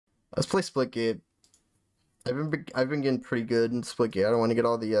Let's play Splitgate. I've been getting pretty good in Splitgate. I don't want to get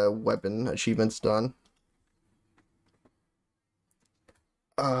all the weapon achievements done.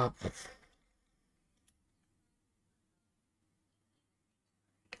 Or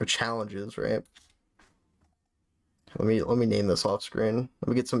challenges, right? Let me name this off screen. Let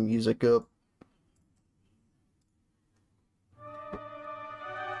me get some music up.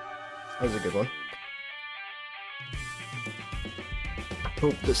 That was a good one.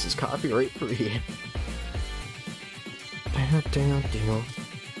 Hope this is copyright free. Down.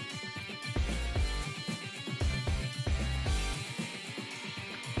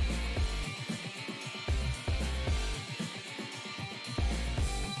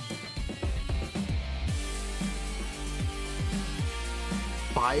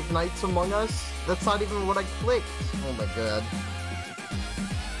 5 Nights Among Us? That's not even what I clicked. Oh my god.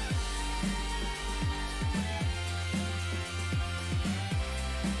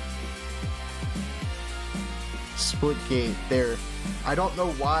 Splitgate, there. I don't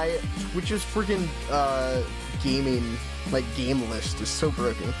know why Twitch's freaking gaming, like, game list is so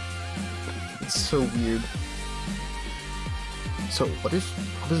broken. It's so weird. So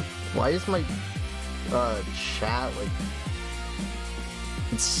why is my chat, like,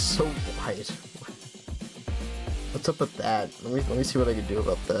 it's so wide. What's up with that? Let me see what I can do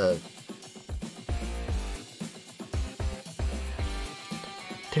about that.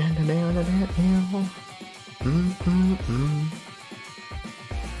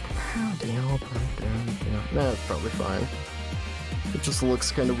 That's probably fine. It just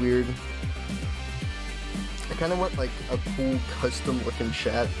looks kind of weird. I kind of want like a cool custom looking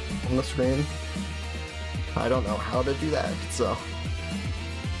chat on the screen. I don't know how to do that, so.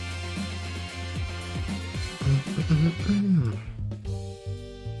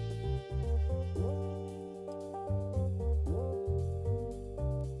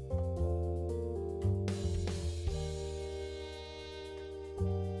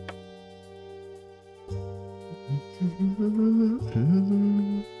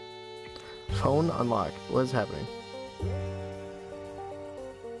 Phone unlocked. What is happening?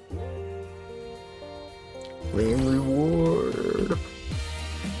 Claim reward.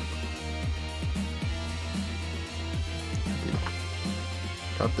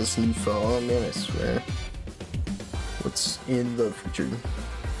 Got this new phone, man, I swear. What's in the feature?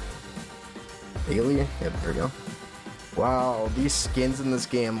 Alien? Yep, there we go. Wow, these skins in this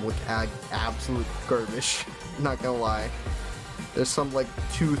game look absolute garbage. Not gonna lie. There's some like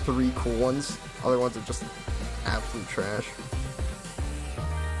 2-3 cool ones. Other ones are just absolute trash.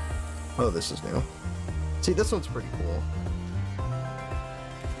 Oh, this is new. See, this one's pretty cool.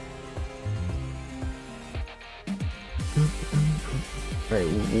 Alright,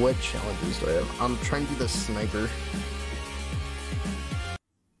 what challenges do I have? I'm trying to do the sniper.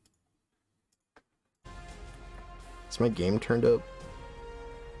 Is my game turned up?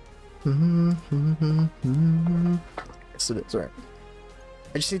 Yes, it is. Alright.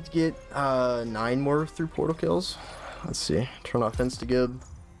 I just need to get 9 more through portal kills. Let's see. Turn off Insta-Gib.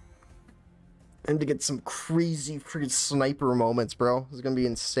 And to get some crazy freaking sniper moments, bro. This is gonna be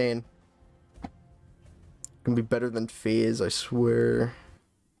insane. Gonna be better than FaZe, I swear.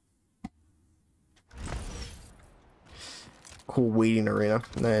 Cool waiting arena.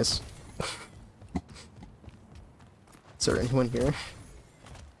 Nice. Is there anyone here?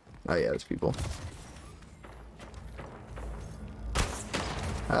 Oh yeah, there's people.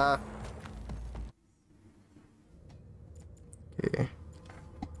 Okay.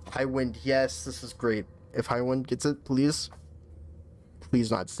 Highwind, yes, this is great. If Highwind gets it, please. Please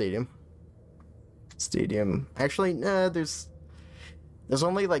not Stadium. Stadium. Actually, nah, there's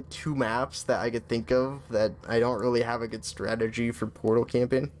only like 2 maps that I could think of that I don't really have a good strategy for portal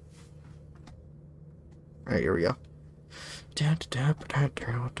camping. Alright, here we go. I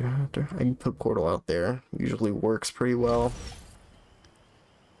can put portal out there. Usually works pretty well.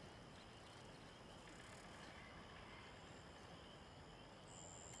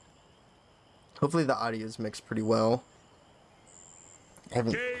 Hopefully the audio is mixed pretty well.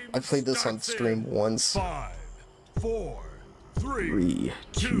 I've played this on stream once. 5, 4, 3,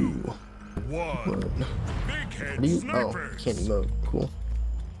 2, 1. Oh, can't emote. Cool.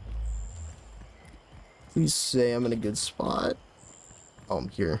 Please say I'm in a good spot. Oh, I'm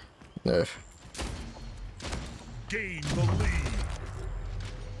here. Ugh. Gain the lead.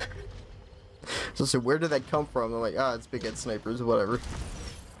 So where did that come from? I'm like, ah, it's big head snipers, whatever.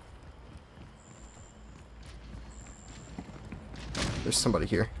 There's somebody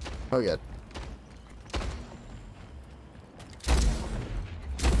here. Oh god.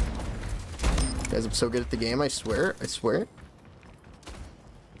 Guys, I'm so good at the game, I swear. I swear.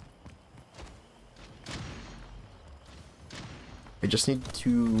 I just need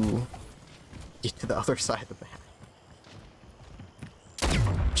to get to the other side of the map.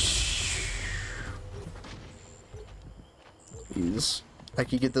 Please. I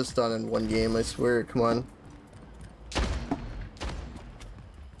could get this done in one game, I swear. Come on.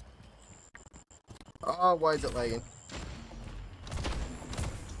 Oh, why is it lagging?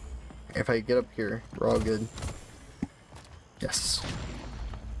 If I get up here, we're all good. Yes.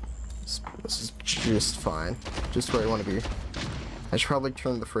 This is just fine. Just where I want to be. I should probably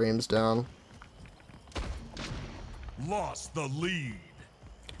turn the frames down. Lost the lead.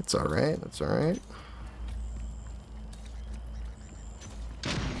 It's alright, that's alright.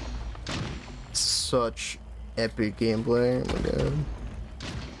 Such epic gameplay. Oh my god.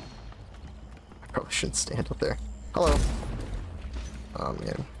 I probably shouldn't stand up there. Hello. Oh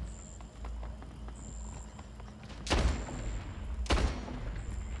man.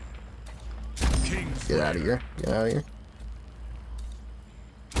 Get out of here. Get out of here.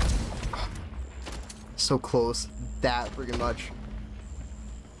 So close. That friggin' much.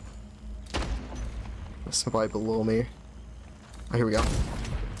 There's somebody below me. Oh, here we go.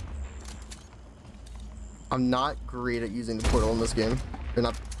 I'm not great at using the portal in this game. Or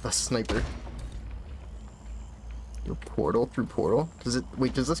not the sniper. Your portal through portal? Does it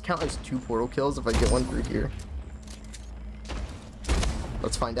wait, does this count as 2 portal kills if I get one through here?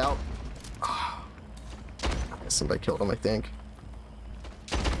 Let's find out. Somebody killed him, I think.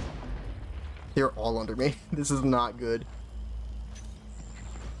 They're all under me. This is not good.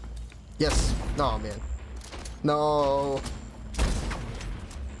 Yes. No, man. No.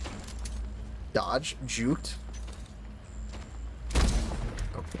 Dodge. Juked.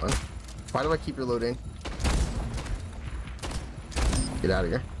 Oh, come on. Why do I keep reloading? Get out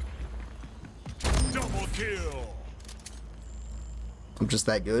of here. Double kill. I'm just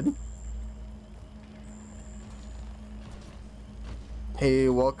that good. Hey,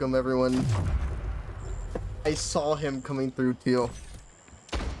 welcome everyone. I saw him coming through too.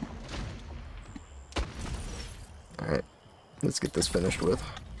 Alright, let's get this finished with.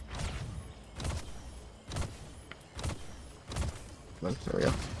 Come on, there we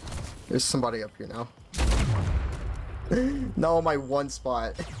go. There's somebody up here now. No, my one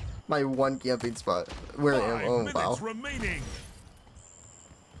spot. My one camping spot. Where I am. Oh, wow. Remaining.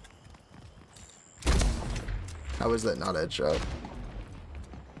 How is that not a headshot?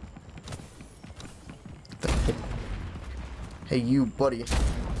 Hey, you, buddy.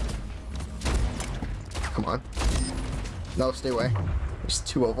 Come on. No, stay away. There's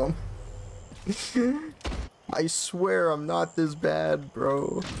 2 of them. I swear I'm not this bad,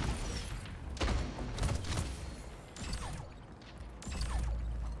 bro.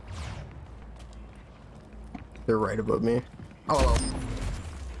 They're right above me. Oh.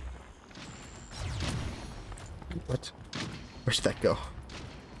 What? Where should that go?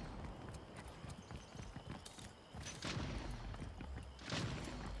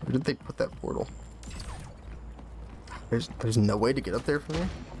 Where did they put that portal? There's no way to get up there from here?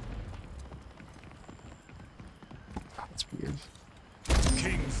 That's weird.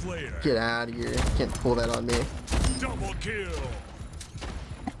 King Slayer. Get out of here. Can't pull that on me. Double kill.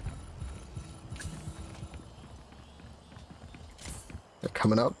 They're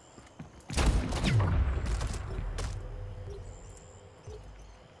coming up.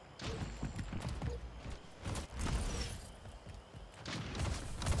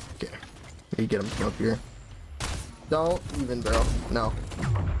 Okay. Maybe get them from up here. Don't even, bro. No.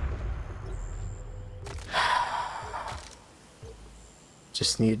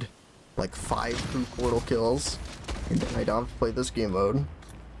 Just need like 5 true portal kills, and then I don't have to play this game mode.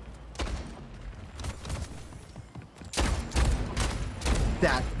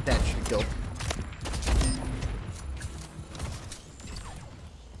 That should kill.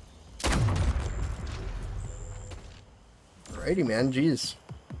 Alrighty, man. Jeez.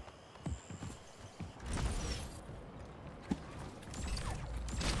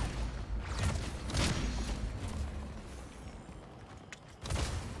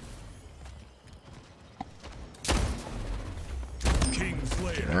 King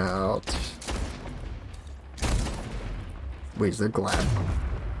Slayer. Out. Wait, is there glad?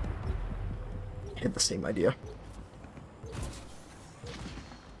 I had the same idea.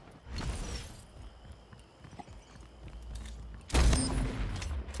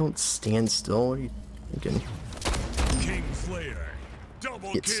 Don't stand still. What are you thinking? King Slayer.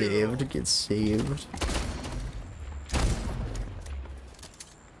 Double Get kill. saved. Get saved.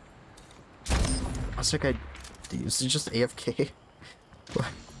 I was like, this is just AFK. What?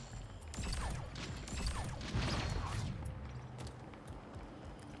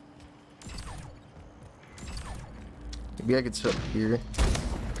 Maybe I could sit up here.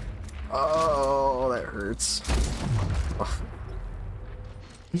 Oh, that hurts. Oh.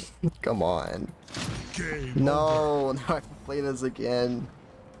 Come on. Game No, over. now I have to play this again.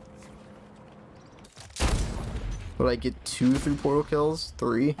 Would I get 2 through portal kills?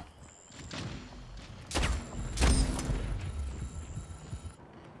 3?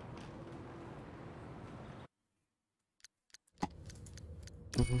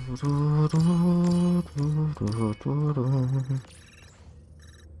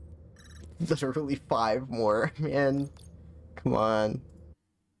 Literally 5 more, man. Come on.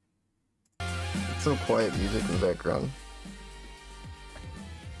 It's some quiet music in the background.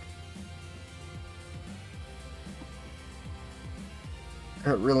 I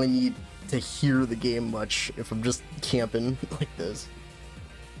don't really need to hear the game much if I'm just camping like this.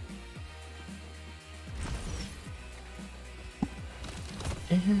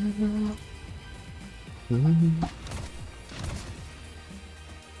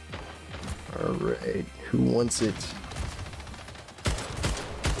 Alright, who wants it?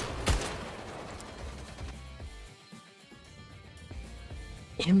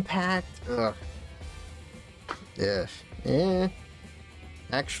 Impact? Ugh. Yeah. Eh.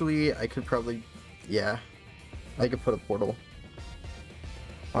 Actually, I could probably... Yeah. I could put a portal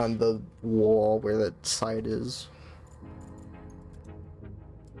on the wall where that side is.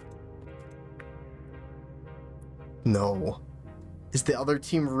 No. Is the other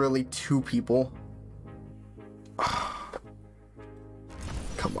team really 2 people?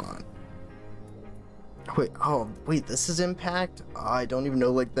 Come on. Wait, oh, wait, this is Impact? I don't even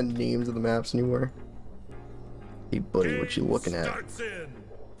know, like, the names of the maps anymore. Hey, buddy, what you looking at? Starts in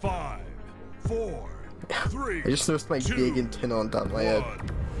 5, 4, 3. I just noticed my 2, big antenna on top of my head. 1.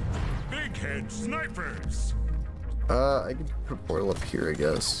 Big head snipers. I could put a portal up here, I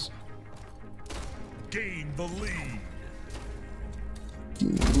guess. Gain the lead.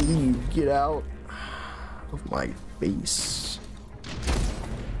 Leave, get out of my face.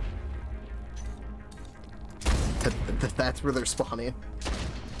 That's where they're spawning.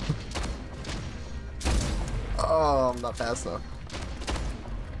 Oh, I'm not fast enough.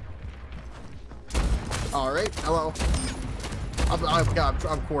 Alright, hello.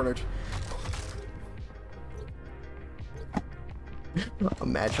 I'm cornered.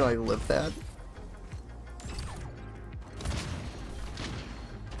 Imagine I lived that.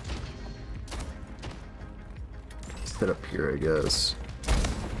 Sit up here, I guess.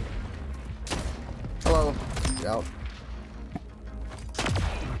 Hello. Get out.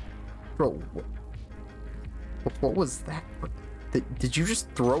 Bro, what was that? Did you just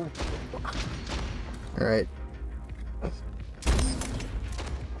throw? Alright.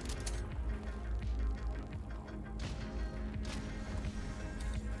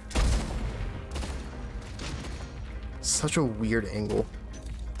 Such a weird angle.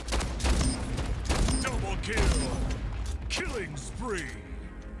 Double kill. Killing spree.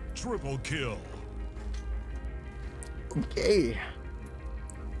 Triple kill. Okay.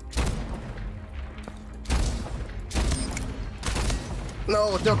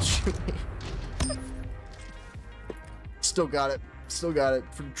 No, don't shoot me. Still got it. Still got it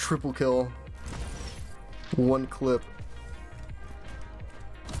for triple kill. 1 clip.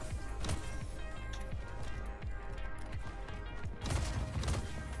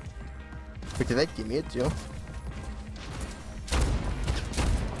 Wait, did that give me it too?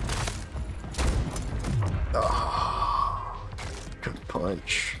 Oh, good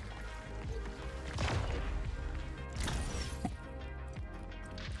punch.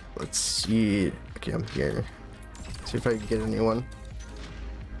 Let's see. Okay, I'm here. See if I can get anyone.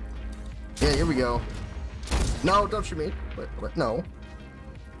 Yeah, here we go. No, don't shoot me. What? No.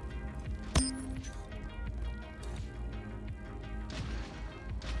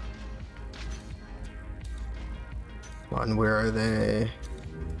 Come on, where are they?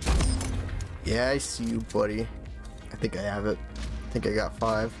 Yeah, I see you, buddy. I think I have it. I think I got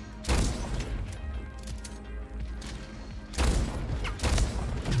 5.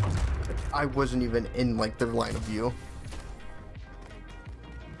 I wasn't even in, like, their line of view.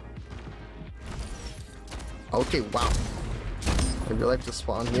 Okay, wow. I really have to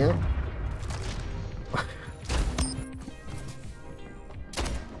spawn here.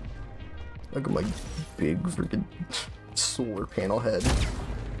 Look at my big freaking solar panel head.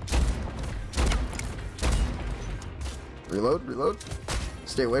 Reload, reload.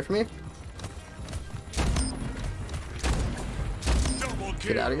 Stay away from me.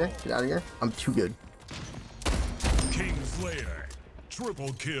 Get out of here, get out of here. I'm too good. King Slayer.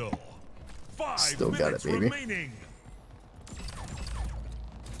 Triple kill. 5 Still got it, baby. Remaining.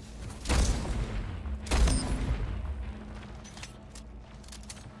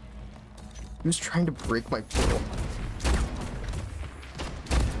 Who's trying to break my portal?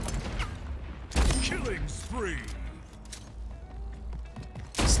 Killing spree.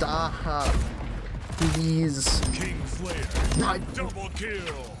 Stop. Please. Kingslayer. Not Double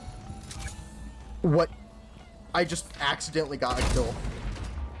kill. what? I just accidentally got a kill.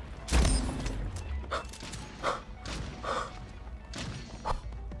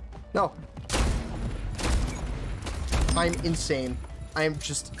 No. I'm insane. I'm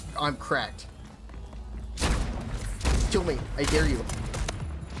cracked. Kill me. I dare you.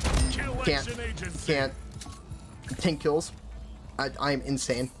 Can't. 10 kills. I'm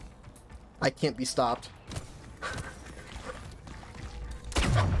insane. I can't be stopped.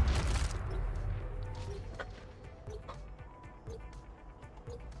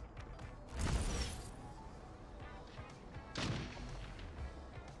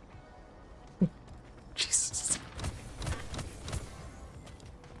 Jesus.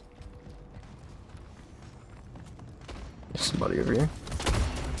 There's somebody over here.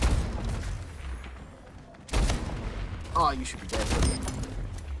 Oh, you should be dead.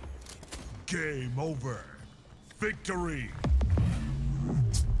 Game over. Victory.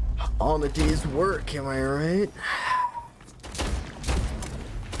 On a day's work, am I right?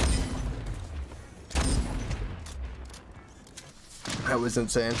 That was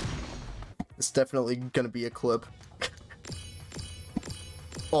insane. It's definitely gonna be a clip.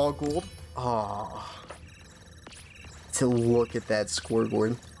 All gold. Oh. To look at that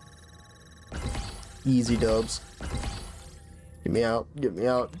scoreboard. Easy dubs. Get me out. Get me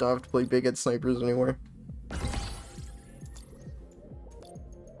out. Don't have to play big head snipers anymore.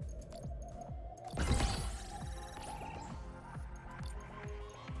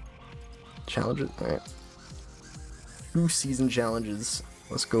 Challenges. Alright. 2 season challenges.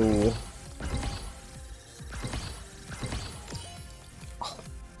 Let's go. Oh.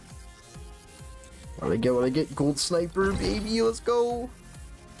 What do I get? What do I get? Gold sniper, baby. Let's go.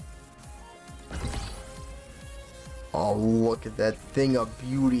 Oh, look at that thing of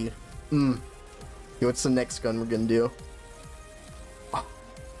beauty. Hey, what's the next gun we're gonna do? Oh.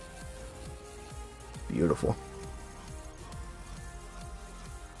 Beautiful.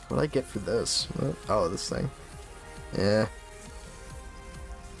 What do I get for this? Oh, this thing. Yeah.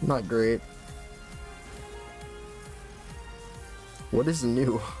 Not great. What is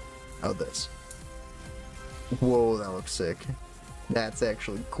new? Oh, this. Whoa, that looks sick. That's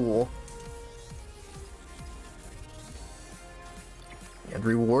actually cool. And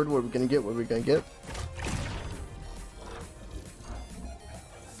reward, what are we gonna get? What are we gonna get?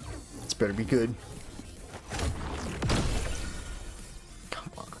 This better be good. Come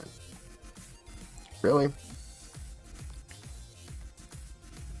on. Really?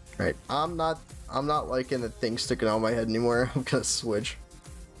 Alright, I'm not liking the thing sticking out of my head anymore. I'm gonna switch.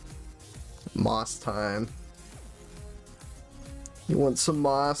 Moss time. You want some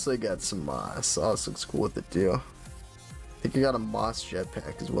moss? I got some moss. Oh, this looks cool with it too. I think I got a moss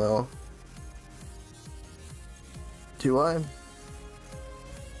jetpack as well. Do I?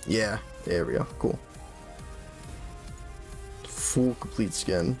 Yeah, there we go. Cool. Full complete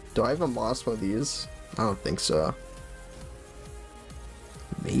skin. Do I have a moss one of these? I don't think so.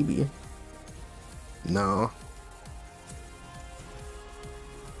 Maybe. No.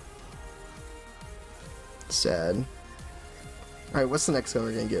 Sad. Alright, what's the next gun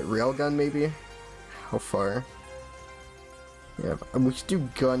we're gonna get? Railgun, maybe? How far? Yeah, we should do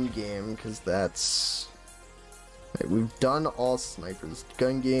gun game, because that's... Right, we've done all snipers.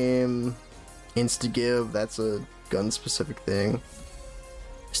 Gun game, insta-give, that's a gun-specific thing.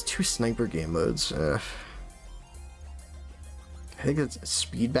 There's 2 sniper game modes. I think it's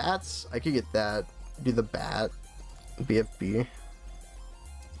speed bats? I could get that. Do the bat. BFB.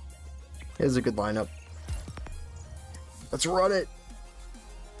 Here's a good lineup. Let's run it!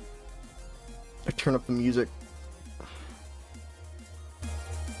 I turn up the music.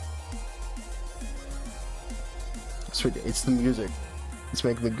 Sweet, it's the music. It's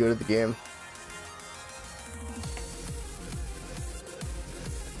making me good at the game.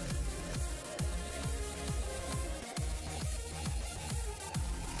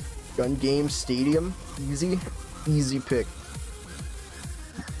 Gun game stadium, easy pick.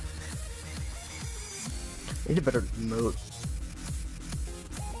 Need a better emote.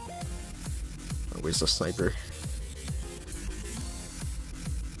 Oh, where's the sniper?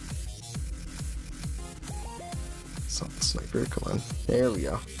 It's not the sniper, come on. There we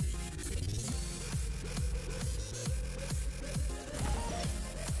go.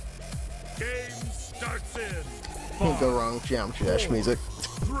 Game starts in. Can't go wrong with Geometry Dash music.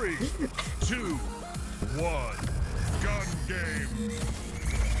 3, 2, 1. Gun game.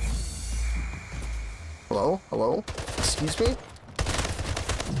 Hello? Hello? Excuse me?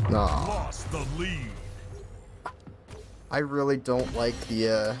 No. Lost the lead. I really don't like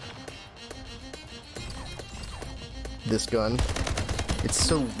the, this gun. It's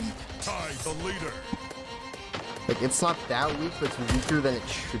so weak. Tied the leader. Like, it's not that weak, but it's weaker than it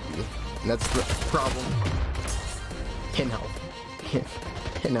should be. And that's the problem. 10 health.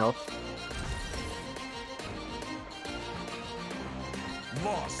 10 health.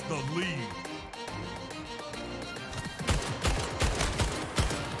 Lost the lead.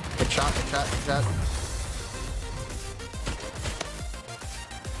 Good shot, good shot, good shot.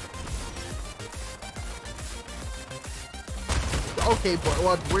 Okay, but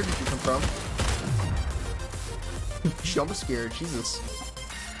where did you come from? Jump scared, Jesus.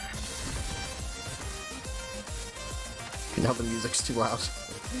 Now the music's too loud.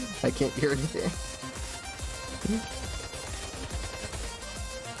 I can't hear anything.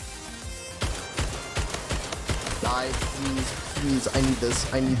 Die, please, please. I need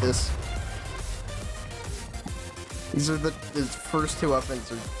this. I need this. These are the first two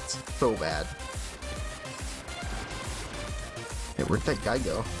weapons are so bad. Hey, where'd that guy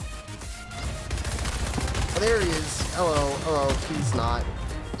go? Oh, there he is. Hello, hello. Please not.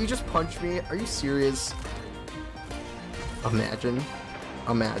 You just punched me? Are you serious? Imagine.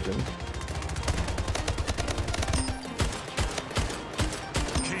 Imagine.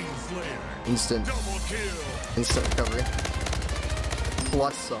 Instant. Instant recovery.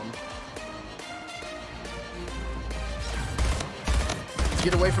 Plus some.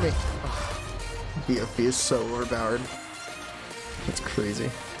 Get away from me. BFB is so overpowered. It's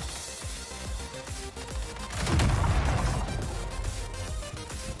crazy.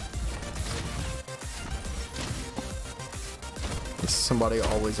 There's somebody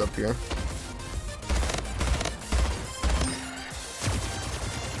always up here.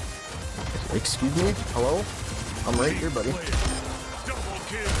 Excuse me? Hello? I'm right here, buddy.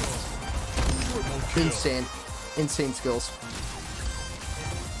 Insane. Insane skills.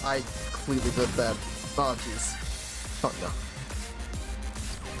 I completely did that. Oh, jeez. Oh, no.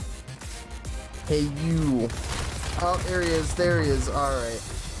 Hey, you. Oh, there he is. There he is. Alright.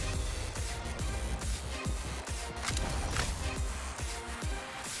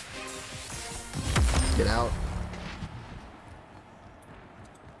 Get out.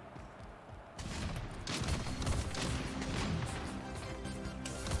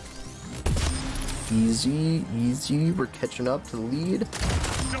 Easy, easy. We're catching up to the lead.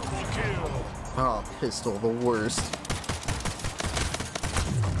 Oh, pistol, the worst.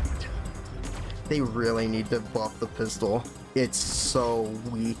 They really need to buff the pistol. It's so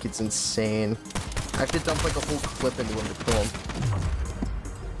weak, it's insane. I have to dump like a whole clip into him to kill him.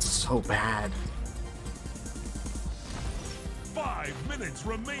 It's so bad. 5 minutes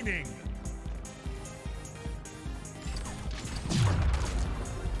remaining.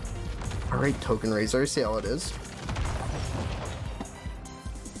 Alright, Token Razor, see how it is.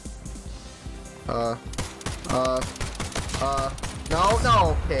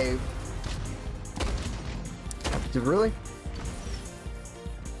 No, okay. Really?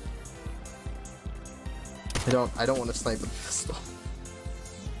 I don't want to snipe with a pistol.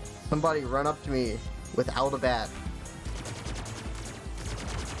 Somebody run up to me without a bat.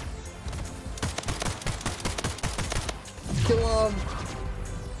 Kill him!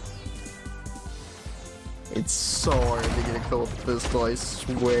 It's so hard to get a kill with the pistol, I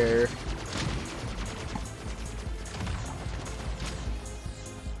swear.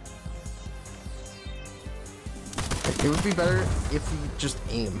 It would be better if we just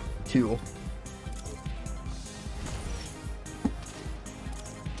aim, too.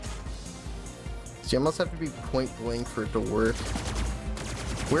 See, I must have to be point blank for it to work.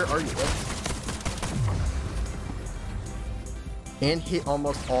 Where are you? And hit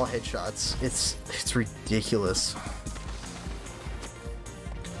almost all headshots. It's ridiculous.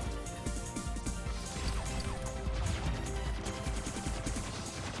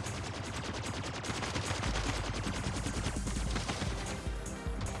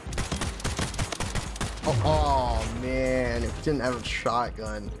 Oh man, if he didn't have a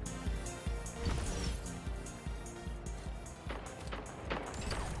shotgun.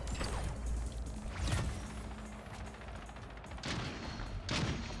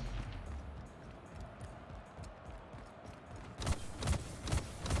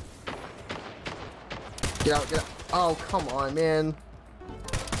 Get out, get out. Oh, come on, man.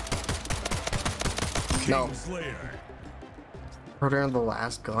 No. We're down the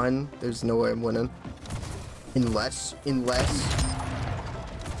last gun. There's no way I'm winning. Unless.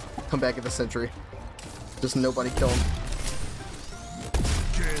 Come back at the sentry. Just nobody kill him.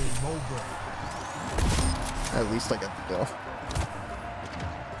 Game over. At least I got the kill.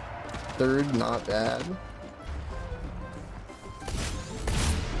 Third, not bad.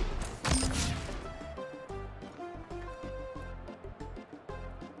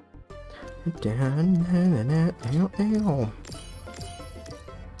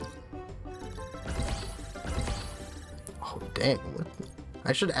 Oh dang, what?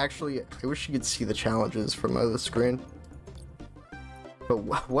 I should actually, I wish you could see the challenges from the screen. But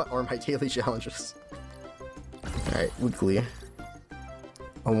what are my daily challenges? Alright, weekly.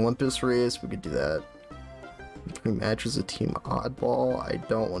 Olympus race, we could do that. 3 matches a team oddball, I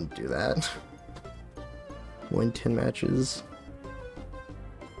don't want to do that. Win 10 matches.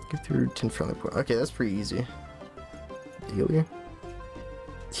 Get through 10 friendly points. Okay, that's pretty easy. Daily.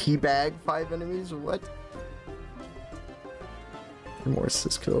 Teabag 5 enemies, what? 3 more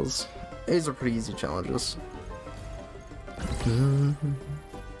assist kills. These are pretty easy challenges. Yeah.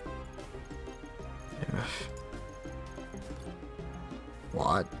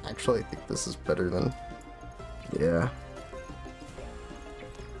 What? Actually, I think this is better than... Yeah.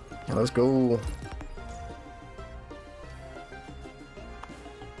 Yeah, let's go.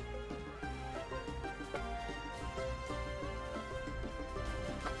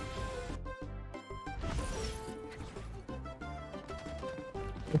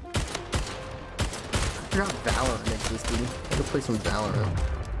 I forgot Valorant existed. I could play some Valorant.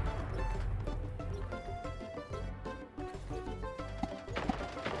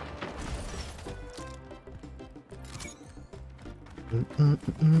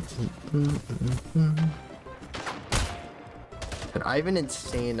 I have an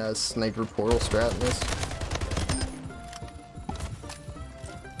insane sniper portal strat in this.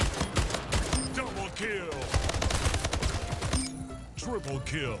 Double kill. Triple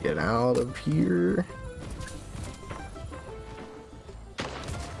kill. Get out of here.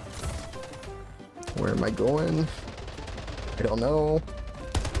 Where am I going? I don't know.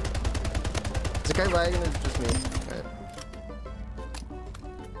 Is the guy lagging or is it just me? Alright.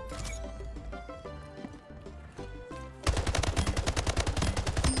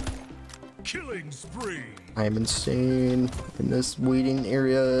 Killing spree. I am insane in this waiting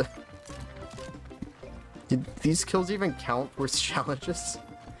area. Did these kills even count towards challenges?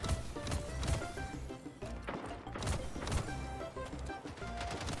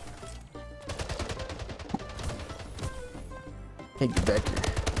 Hey, get back here.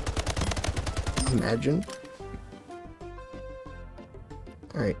 Imagine.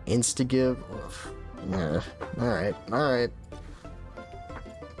 Alright, insta-give. Nah. Alright, alright.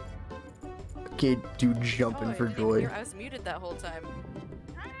 Okay, dude jumping for joy. I was muted that whole time.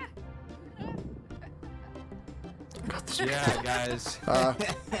 Got this. Yeah, guys.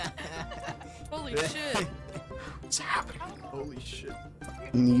 Holy shit. What's happening? Holy shit.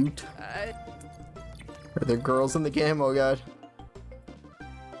 Mute. Are there girls in the game? Oh god.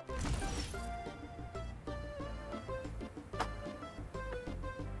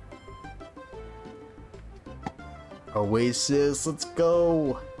 Oasis, let's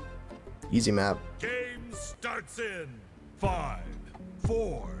go. Easy map. Game starts in 5,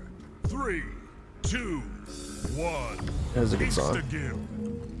 4, 3, 2, 1. That was a good song. Insta-give.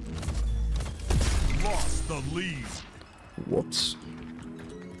 Lost the lead. Whoops.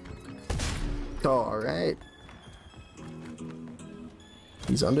 Alright.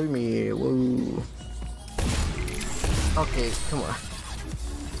 He's under me. Whoa. Okay, come on.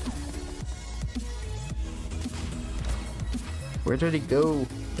 Where did he go?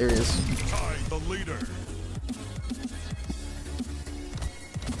 There he is. Tied the leader.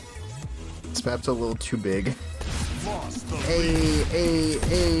 This map's a little too big. Lost the lead.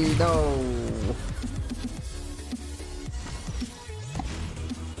 Hey, no.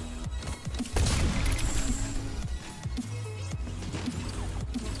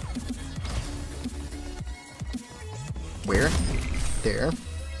 Where? There.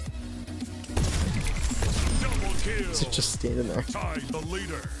 Double kill. Is it just standing there? Tied the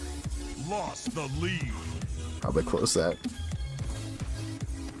leader. Lost the lead. Probably close that.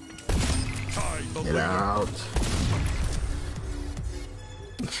 Tied the Get leader. out.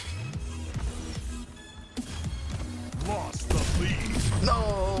 Lost the lead.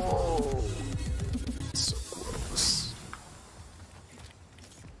 No. So close.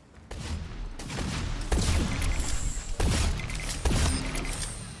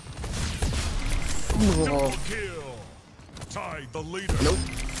 Double Oh. kill. Tied the leader. Nope.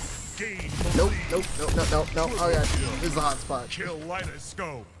 Gained the Nope. lead. Nope. Nope. Nope. Nope. Nope. Oh yeah. This is the hot spot. Kill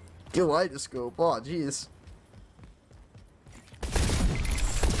Lightoscope. Kaleidoscope. Oh jeez.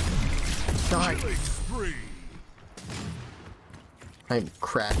 Die. Killing spree. I'm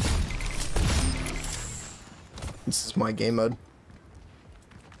cracked. This is my game mode.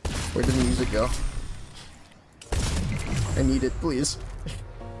 Where did the music go? I need it, please.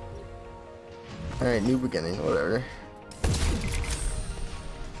 Alright, new beginning, whatever.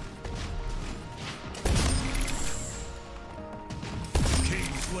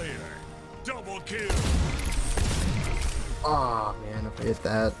 Double kill. Oh man, if I hit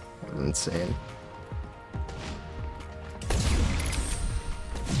that, that was insane.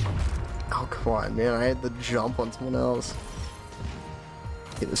 Oh come on, man, I had to jump on someone else.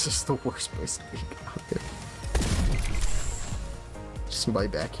 Okay, this is the worst place to be out there. Just somebody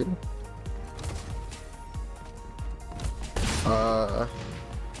back here. Hello.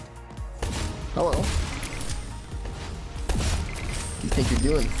 What do you think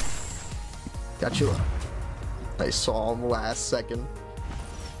you're doing? Got you. I saw him last second.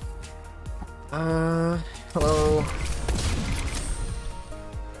 Hello.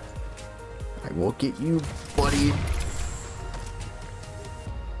 I will get you, buddy.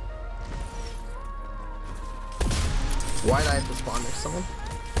 Why'd I have to spawn next to someone?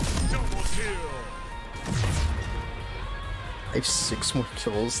 Double kill. I have 6 more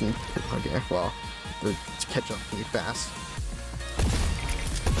kills and okay, well, to catch up to me fast.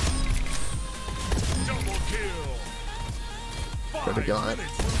 Double kill. Better get on it.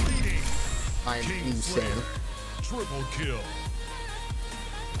 I'm King insane. Slayer. Triple kill.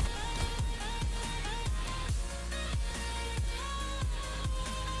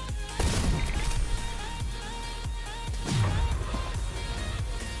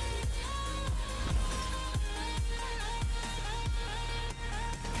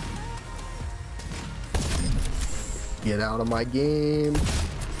 Get out of my game.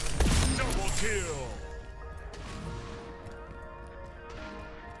 Double kill.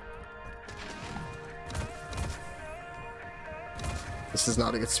 This is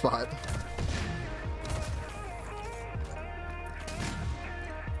not a good spot.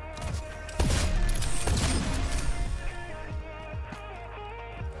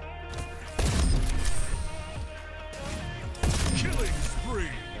 Killing spree.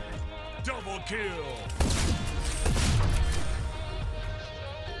 Double kill.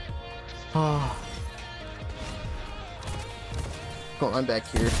 Oh. Oh, I'm back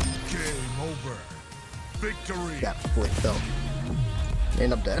here. Game over. Victory. Got flicked up.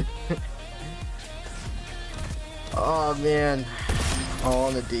 And I'm dead. Oh man. All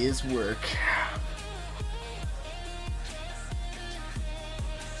in a day's work.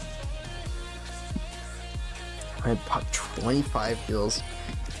 I popped 25 kills.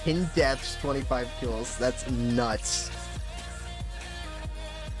 In deaths, 25 kills. That's nuts.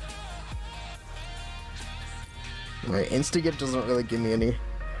 Alright, Instagift doesn't really give me any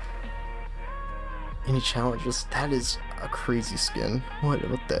challenges. That is a crazy skin. What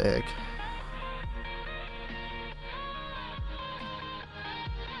the heck?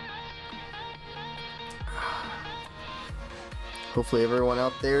 Hopefully everyone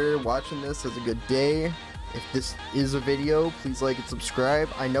out there watching this has a good day. If this is a video, please like and subscribe.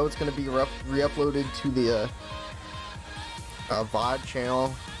 I know it's going to be re-uploaded to the VOD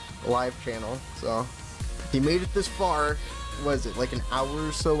channel, live channel. So if you made it this far, was it like an hour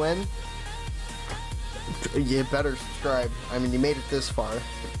or so in? You better subscribe. I mean, you made it this far.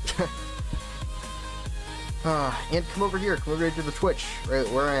 And come over here. Come over here to the Twitch, right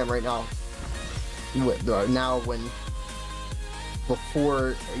where I am right now. Now when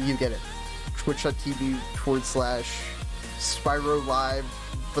before you get it. Twitch.tv/Spiro Live,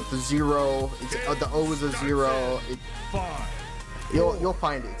 but the zero, the O is a 0. You'll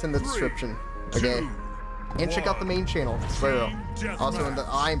find it. It's in the description. Okay. And check out the main channel, Spiro. Also in the.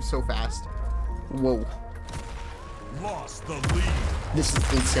 I'm so fast. Whoa. Lost the lead. This is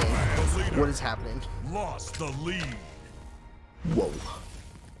insane. What is happening? Lost the lead. Whoa.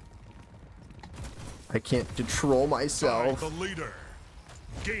 I can't control myself. The leader.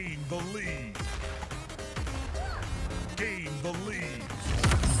 Gain the lead. Gain the lead.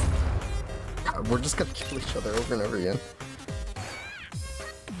 God, we're just gonna kill each other over and over again.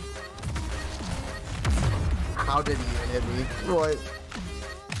 How did he even hit me? What?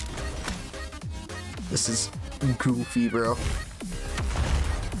 This is goofy, bro.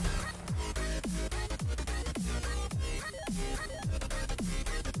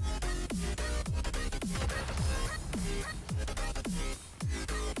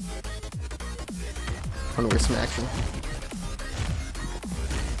 I wanna get some action.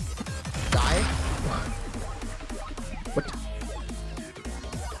 Die? What?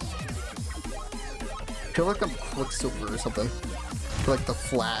 I feel like I'm Quicksilver or something. I feel like the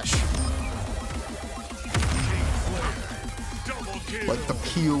Flash. Like the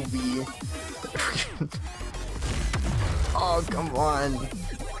POV. Oh, come on.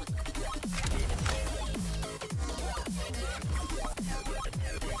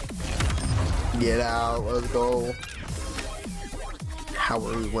 Get out, let's go. How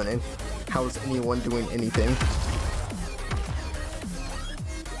are we winning? How is anyone doing anything?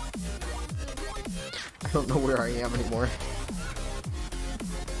 I don't know where I am anymore.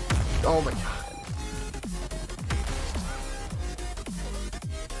 Oh my god.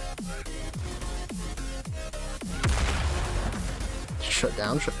 Shut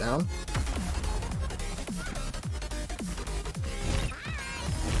down, shut down.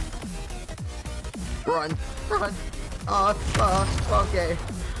 Run, run. Okay.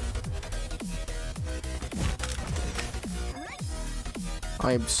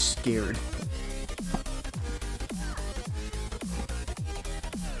 I'm scared.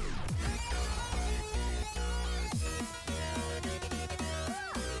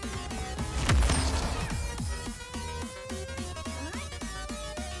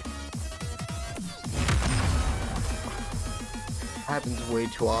 Happens way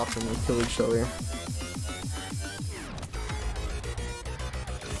too often. We kill each other.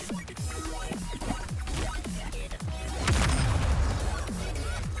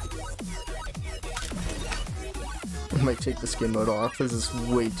 I might take the skin mode off. This is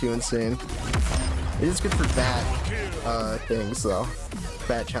way too insane. It is good for bat things though.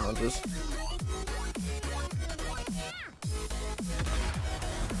 Bat challenges.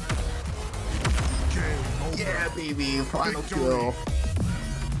 Yeah, baby, final kill.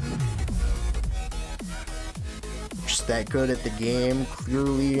 Just that good at the game,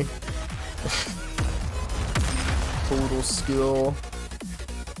 clearly. Total skill.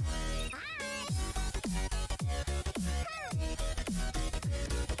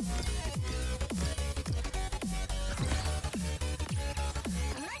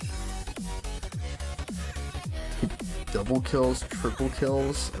 Double kills, triple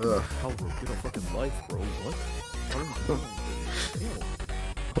kills. Ugh. Hell, bro, get a fucking life, bro. What?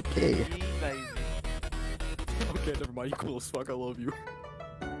 Okay. Okay, never mind. You cool as fuck. I love you.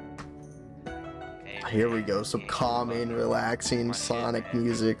 Here we go. Some calming, relaxing Sonic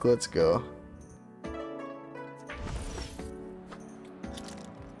music. Let's go.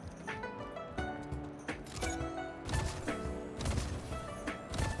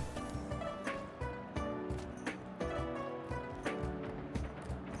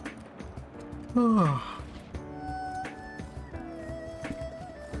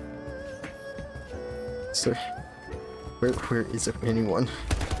 So, where is anyone?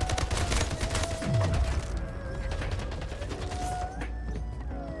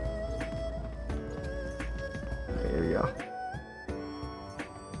 There we go.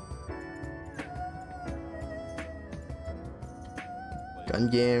 Gun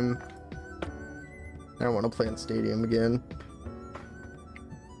game. I don't want to play in Stadium again.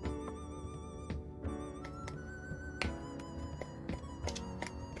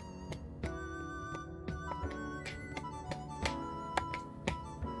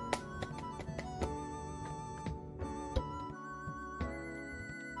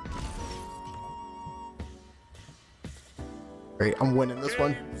 Great, I'm winning this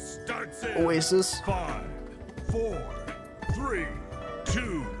one. Oasis. 5, 4, 3,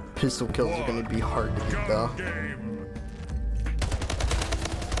 2. Pistol kills are gonna be hard to get though.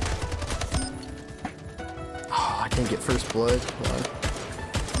 Oh, I can't get first blood. Come on.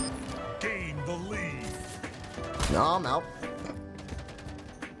 Gain the lead. No, I'm out.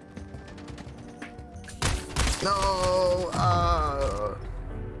 No,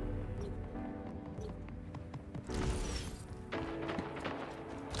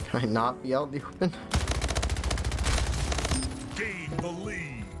 can I not be out in the open? Gain the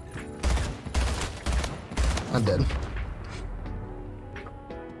lead. I'm dead.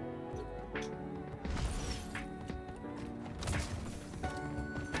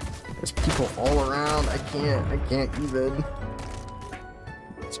 There's people all around. I can't even.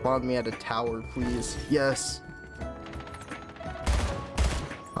 Spawn me at a tower, please. Yes.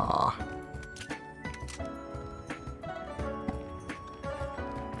 Ah.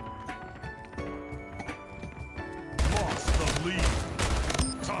 Lost the lead.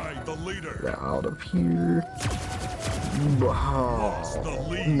 Tied the leader. Get out of here. Lost the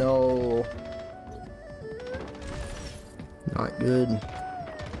lead. No. Not good.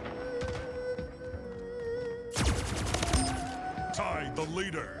 Tied the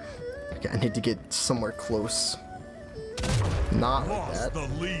leader. Okay, I need to get somewhere close. Not like Lost that. the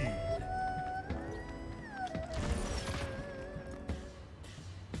lead.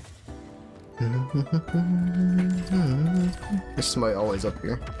 There's somebody always up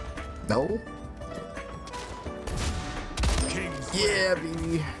here. No? Yeah,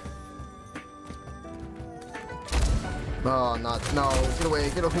 baby. Oh, no,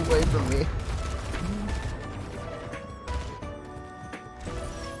 get away from me.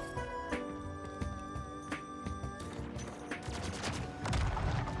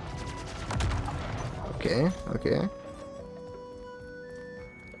 Okay.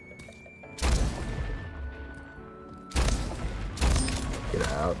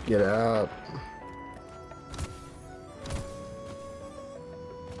 Get out.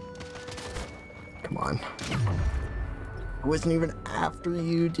 Come on. I wasn't even after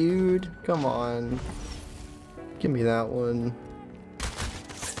you, dude. Come on. Give me that one.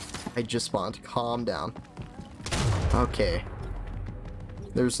 I just spawned. Calm down. Okay.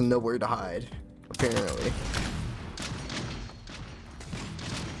 There's nowhere to hide, apparently.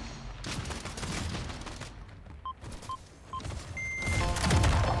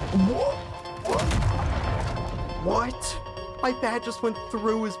 What? My bat just went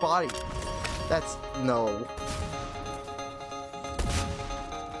through his body. That's... no.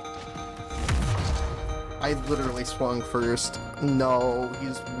 I literally swung first. No,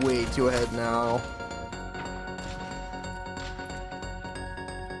 he's way too ahead now.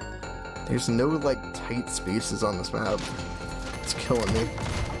 There's no, like, tight spaces on this map. It's killing me.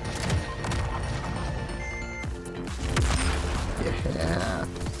 Yeah.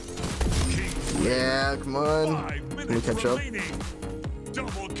 Yeah, come on. Let me catch up.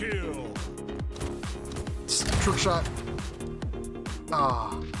 Double kill. Trick shot.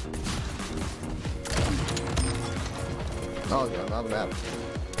 Ah. Oh yeah, not a map.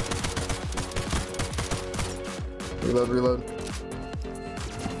 Reload.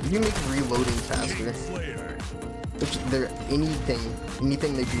 You make reloading faster. Which anything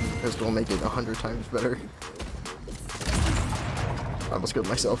they do with the pistol will make it 100 times better. I almost killed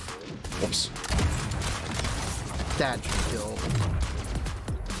myself. Oops. That should kill.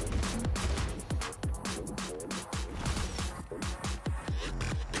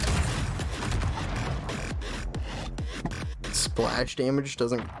 Splash damage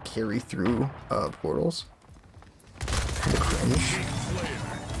doesn't carry through portals. Kinda cringe.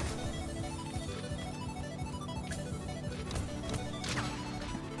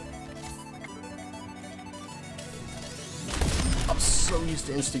 I'm so used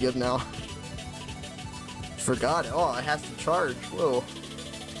to insta-give now. Forgot. Oh, it has to charge. Whoa.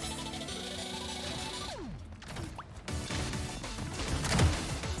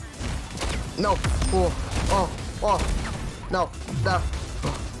 No. Oh. No.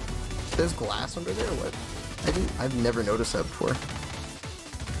 Oh. There's glass under there? What? I've never noticed that before.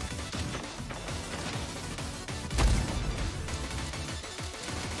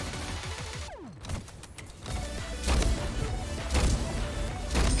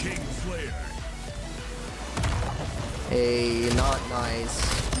 King Slayer. Hey, not nice.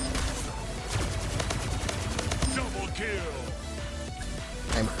 Double kill.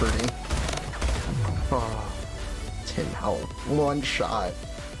 I'm hurting. Oh. 10 health. One shot.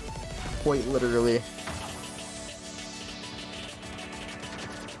 Quite literally.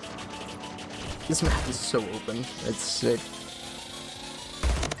 This map is so open. It's sick.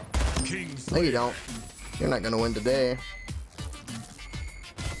 No, you don't. You're not gonna win today.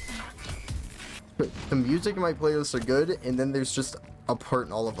 But the music in my playlists are good, and then there's just a part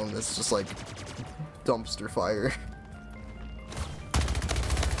in all of them that's just like dumpster fire.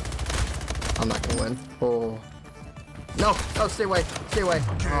 I'm not gonna win. Oh. No! Oh, stay away! Stay away!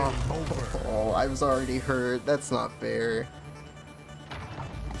 Oh, I was already hurt. That's not fair.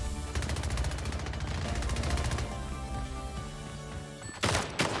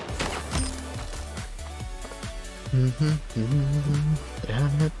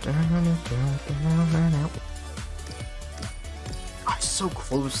 I'm so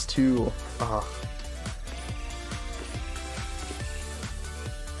close to.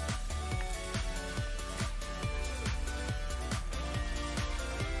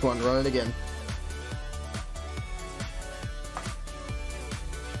 Come on, run it again.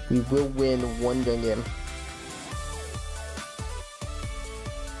 We will win one gun game.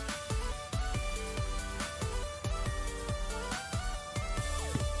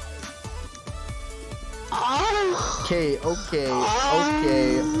 Okay.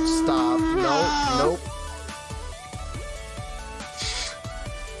 Stop. Nope.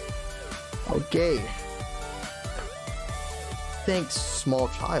 Okay. Thanks, small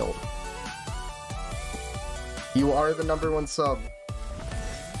child. You are the #1 sub.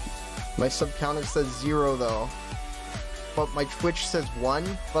 My sub counter says 0 though. But my Twitch says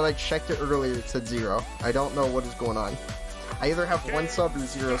 1, but I checked it earlier, it said 0. I don't know what is going on. I either have 1 sub or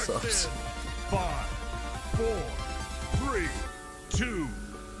 0 subs. 5, 4, 3, 2,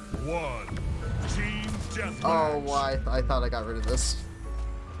 1. Team deathmatch. Oh, why? I thought I got rid of this.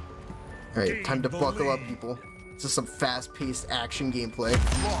 Alright, time to buckle up, people. This is some fast-paced action gameplay.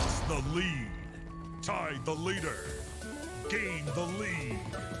 Lost the lead. Tied the leader. Gained the lead.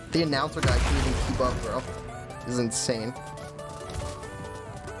 The announcer guy can't even keep up, bro. This is insane.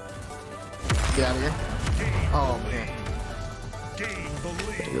 Get out of here. Oh, man. Gained the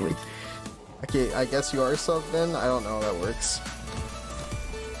lead. Really? Okay, I guess you are sub then? I don't know how that works.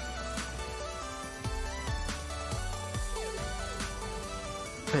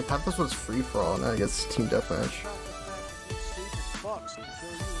 I thought this was free for all, now I guess team deathmatch.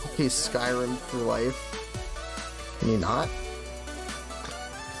 Okay, Skyrim for life. Can you not?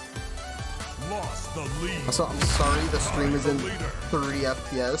 Lost the lead. Also, I'm sorry the stream is in 30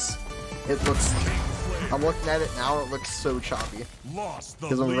 FPS. It looks... I'm looking at it now, it looks so choppy. Lost the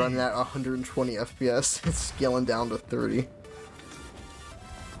Because I'm lead. running at 120 FPS. It's scaling down to 30.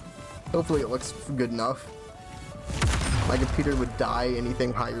 Hopefully it looks good enough. My computer would die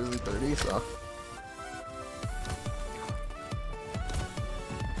anything higher than 30, so...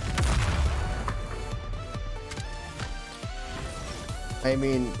 I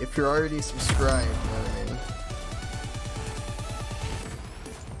mean, if you're already subscribed, you know what I mean?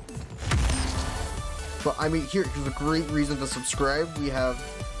 But I mean, here's a great reason to subscribe. We have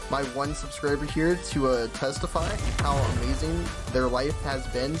my one subscriber here to testify how amazing their life has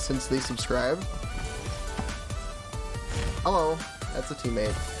been since they subscribed. Hello, that's a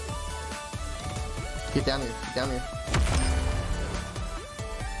teammate. Get down here, get down here.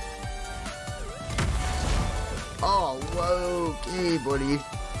 Oh, whoa, okay, buddy.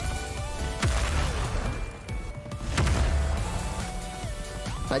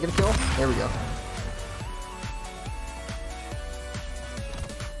 Can I get a kill? There we go.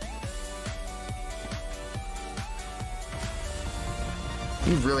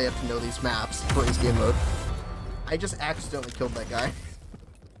 You really have to know these maps for this game mode. I just accidentally killed that guy.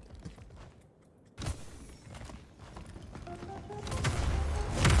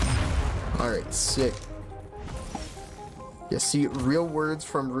 Alright, sick. Yeah, see, real words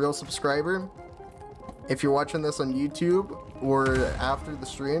from real subscriber. If you're watching this on YouTube or after the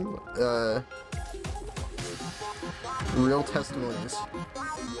stream, real testimonies.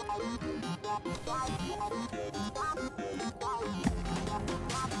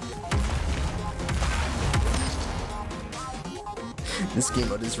 This game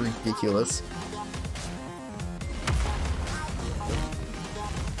mode is ridiculous.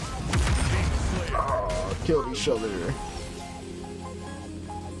 Oh, killed each other.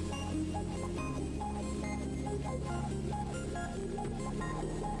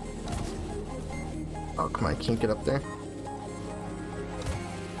 Oh, come on, I can't get up there.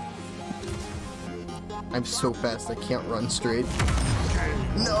 I'm so fast, I can't run straight.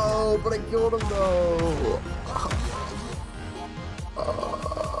 No, but I killed him though.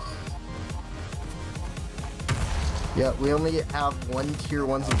 Yeah, we only have one tier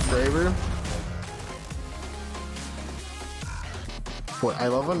 1 subscriber. Boy, I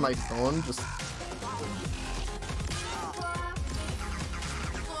love when my phone just...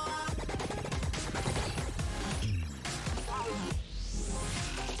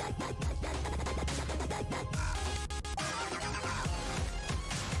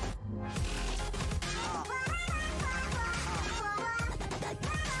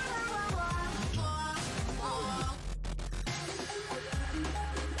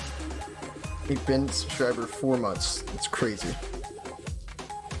 We've been subscriber 4 months. It's crazy.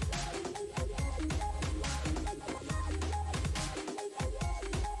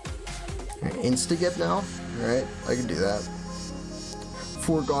 Insta-get now? Alright, I can do that.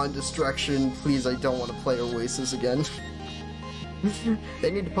 Foregone destruction. Please, I don't want to play Oasis again. They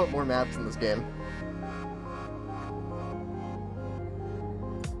need to put more maps in this game.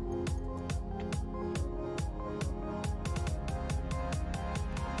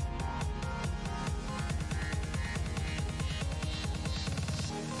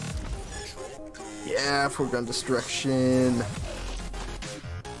 Yeah, foregone destruction.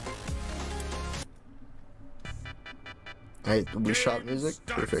 Alright, we shot music.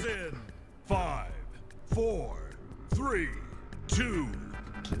 Perfect. 5, 4, 3, 2,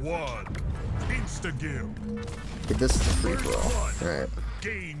 1. Insta-kill. Okay, this is a free for all. Alright.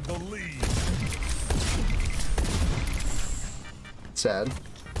 Gain the lead. Sad.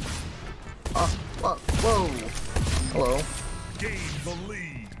 Oh, whoa. Hello. Gain the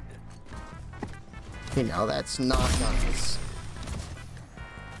lead. Okay, now that's not nice.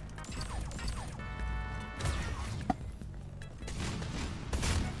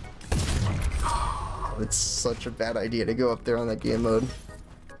 it's such a bad idea to go up there on that game mode.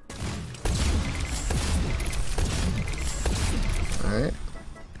 Alright.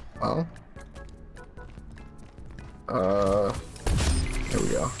 Well. There we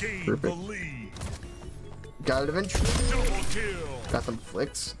go. Perfect. Got it eventually. Got them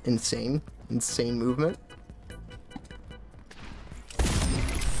flicks. Insane. Insane movement.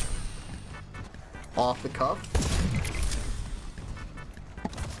 Off the cuff.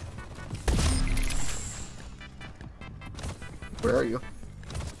 Where are you?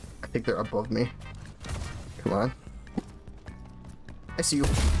 I think they're above me. Come on. I see you.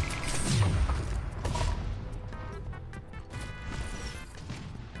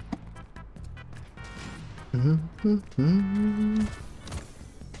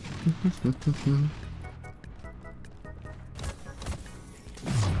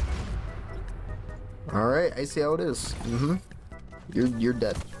 All right, I see how it is. You're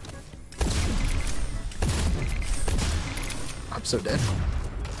dead. I'm so dead.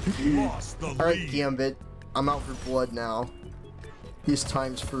 All right, Gambit. I'm out for blood now. These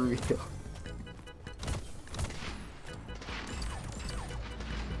times for real.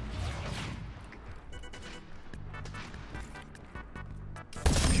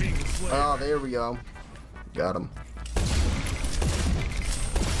 Oh, there we go. Got him.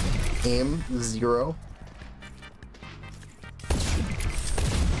 Aim 0.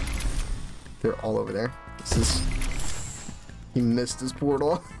 They're all over there. This is... He missed his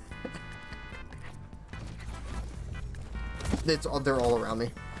portal. They're all around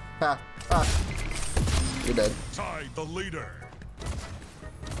me. Ah, ah. You're dead. Tied the leader.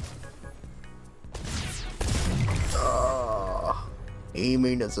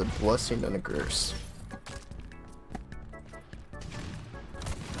 Aiming is a blessing and a curse.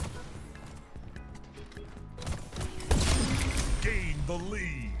 Gain the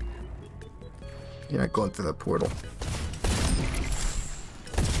lead. You're not going through that portal.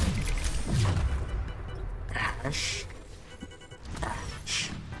 Ash.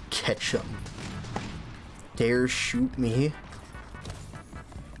 Ash. Catch him. Dare shoot me.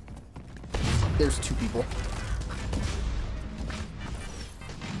 There's 2 people.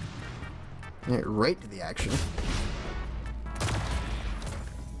 Get right to the action.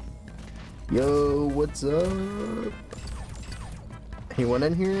 Yo, what's up? Anyone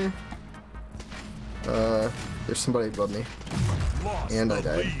in here? There's somebody above me. Lost and I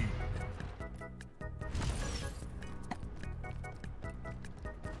died. lead.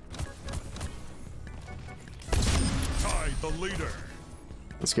 Tied the leader.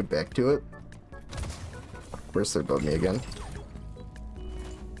 Let's get back to it. Where's they're above me again?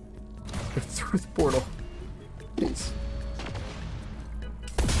 They're through the portal. Jeez.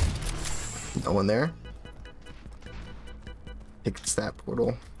 No one there. I think it's that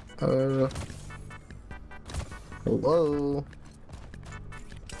portal. Hello.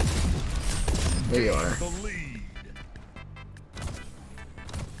 There you are. The lead.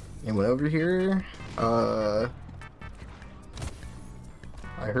 Anyone over here? I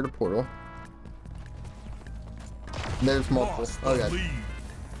heard a portal. There's multiple. Lost Oh the god. lead.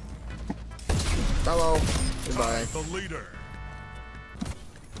 Hello. Goodbye. Tied the leader.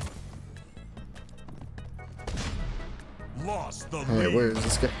 Lost the Alright, lead. where is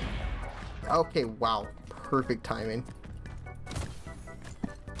this guy? Okay, wow. Perfect timing.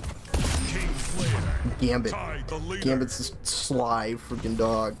 King Slayer. Gambit. Tied the leader. Gambit's this sly freaking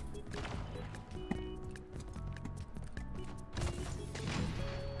dog.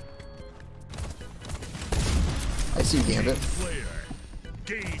 I see you, Gambit. King Slayer.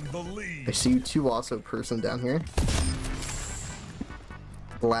 Gain the lead. I see you too, also person down here.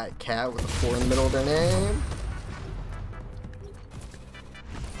 Black cat with a 4 in the middle of their name.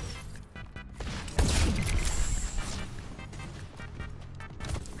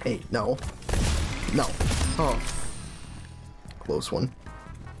 Hey, no. No. Oh. Close one.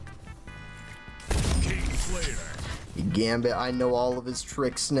 King Slayer. Gambit, I know all of his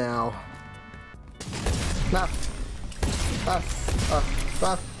tricks now. Nah.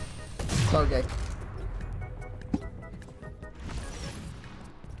 Okay.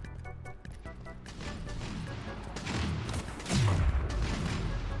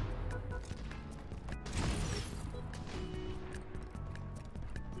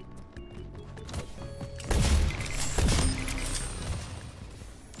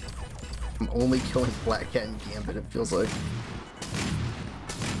 I'm only killing Black Cat and Gambit, it feels like.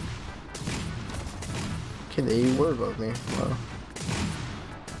 Okay, they were above me. Wow.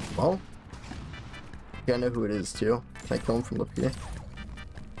 Well, yeah, I know who it is too. Can I kill him from up here?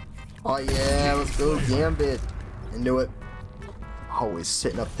 Oh yeah, let's go Gambit. I knew it. Always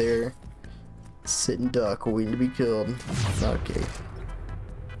sitting up there. Sitting duck, waiting to be killed. Okay.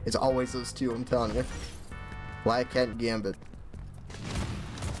 It's always those two, I'm telling you. Black Cat and Gambit.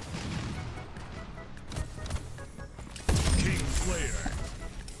 King Slayer.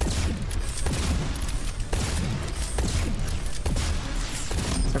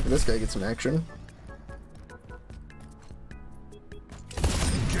 Time for this guy to get some action.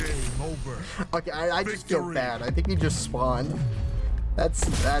 Game over. Okay, I just feel Victory. bad. I think he just spawned. That's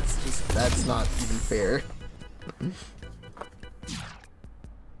not even fair.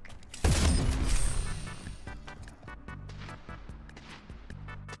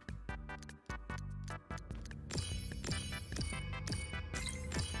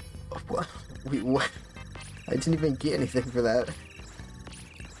 What? Wait, what? I didn't even get anything for that.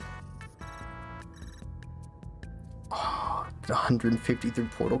 Oh, 153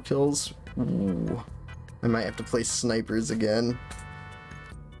 portal kills. Ooh. I might have to play snipers again.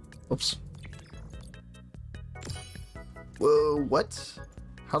 Oops. Whoa, what?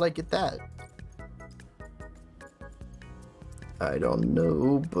 How'd I get that? I don't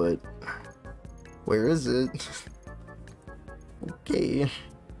know, but where is it? Okay.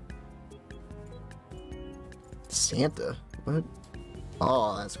 Santa? What?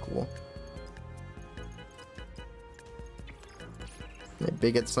 Oh, that's cool. My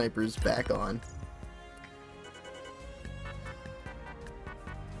Big Head Sniper's back on.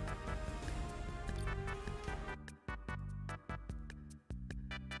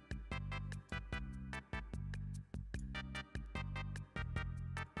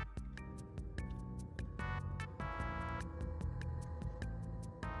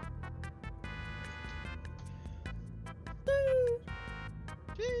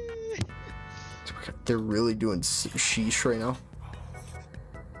 They're really doing sheesh right now.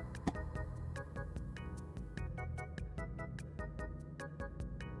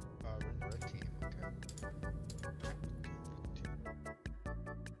 Red team, okay.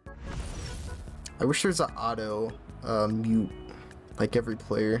 I wish there's an auto mute like every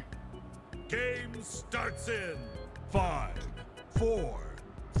player. Game starts in 5, 4,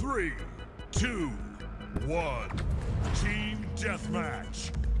 3, 2, 1. Team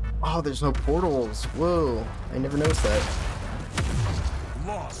deathmatch. Oh, there's no portals. Whoa, I never noticed that.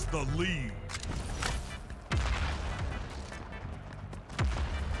 Lost the lead.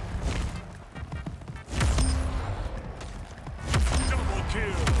 Double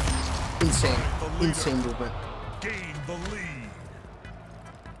kill. Insane, The leader. insane movement. Gain the lead.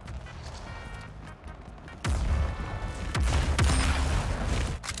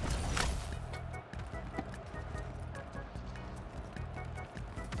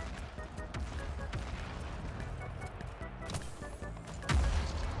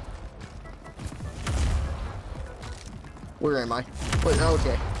 Where am I? Wait, oh,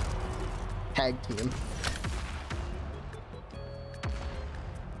 okay. Tag team.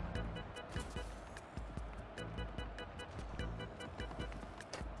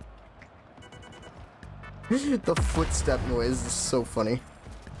 The footstep noise is so funny.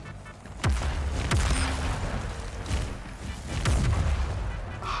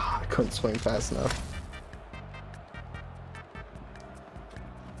 I couldn't swing fast enough.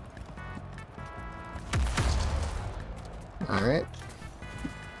 Alright.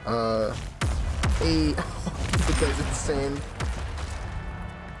 Hey, the guy's insane.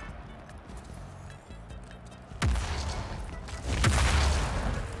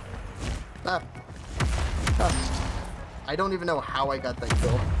 Ah. Ah. I don't even know how I got that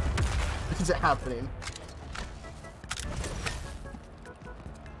kill. What is happening?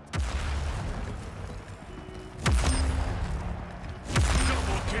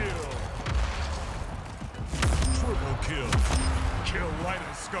 Double kill. Triple kill. Kill right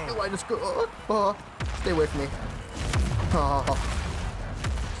at scope. Oh, I just go. Oh, stay away from me. Oh.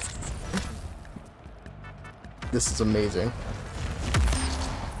 This is amazing.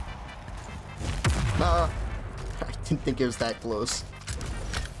 I didn't think it was that close.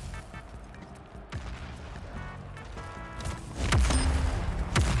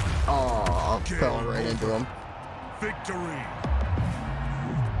 Oh, fell right into him. Victory.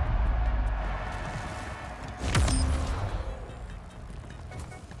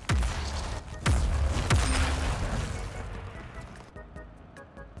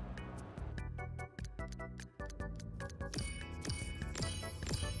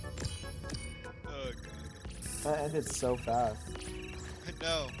 Oh, That ended so fast. God.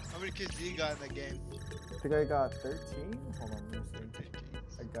 No. How many kills did you got in that game? I think I got 13? Hold on, let me see. 15.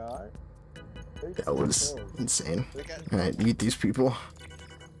 I got 13 That was kills. insane. We got Alright, meet these people.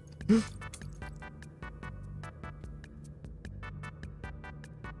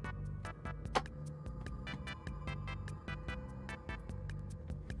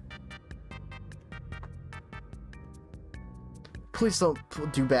 Please don't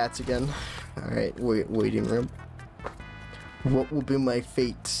do bats again. Alright, waiting room. What will be my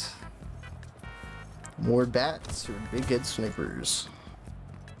fate? More bats or big head snipers?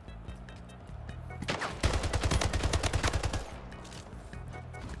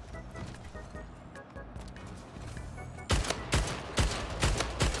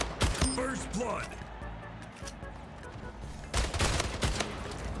 First blood.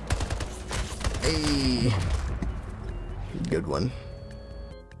 Hey, good one.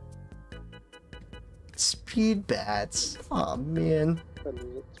 Speed bats. Aw, man.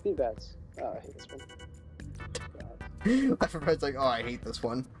 Speed bats. Oh, I hate this one. My friend's like, oh, I hate this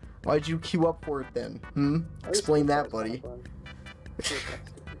one. Why'd you queue up for it then? Explain that, buddy.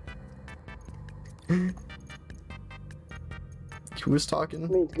 Who was talking? I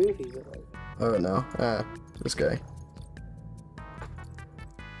mean, it's goofy, but like... Oh no. This guy.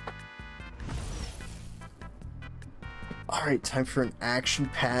 Alright, time for an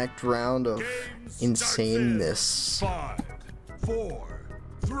action-packed round of insaneness. 5, 4,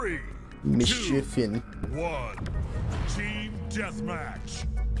 3, Mischief 2, in. 1. Team deathmatch.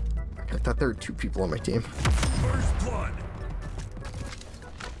 I thought there were 2 people on my team. First blood.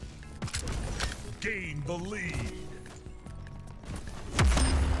 Gain the lead.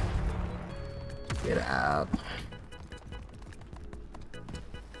 Get out.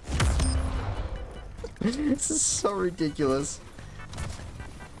 This is so ridiculous.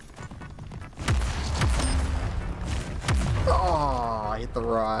 Oh, I hit the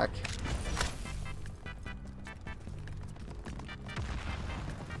rock.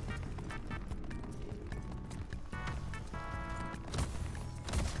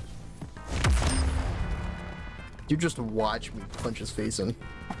 You just watch me punch his face in.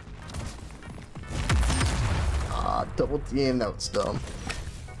 Ah, double team, that was dumb.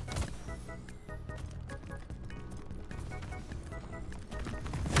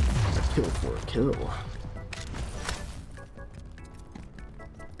 Kill for a kill.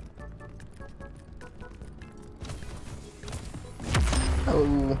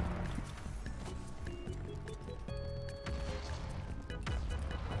 Oh.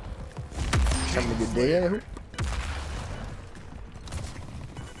 Having a good day, I hope.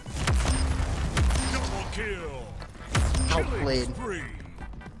 Double kill. Outplayed. Killing spree.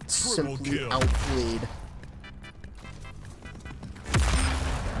 Simply kill. outplayed.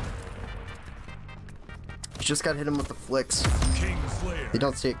 Just gotta hit him with the flicks. King Slayer. They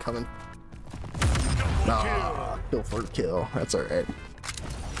don't see it coming. Double Nah, kill for a kill. That's alright. kill.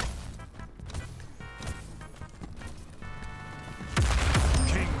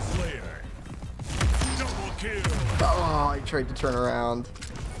 King Slayer. Double kill. Oh, I tried to turn around.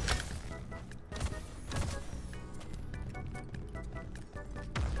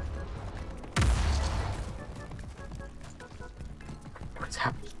 What's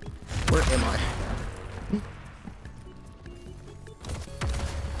happening? Where am I?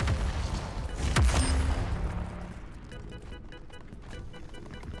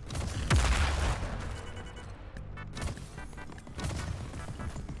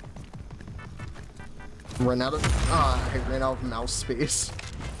 Run out of I ran out of mouse space.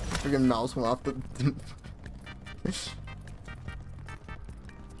 Freaking mouse went off the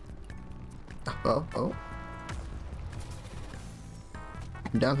oh.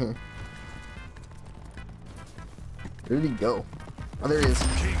 I'm down here. Where did he go? Oh, there he is.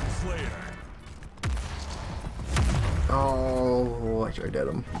 King Slayer. Oh, I tried to hit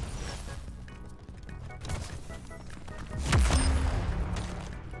him.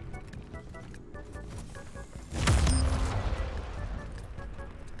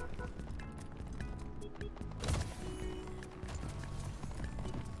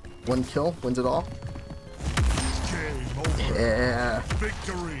 One kill wins it all. Game over. Yeah,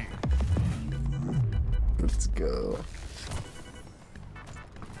 Victory. let's go.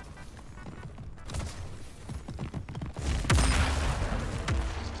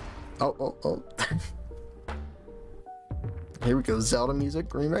 Oh. Here we go, Zelda music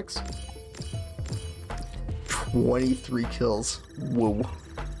remix. 23 kills. Whoa.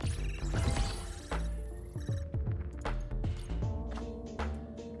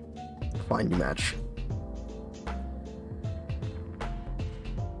 Find you match.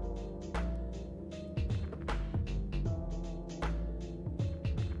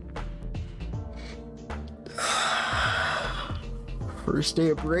 First day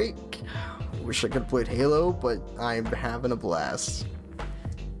of break. Wish I could have played Halo, but I'm having a blast.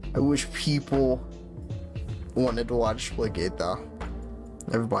 I wish people wanted to watch Splitgate though.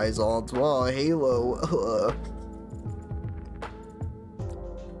 Everybody's all, well, Halo.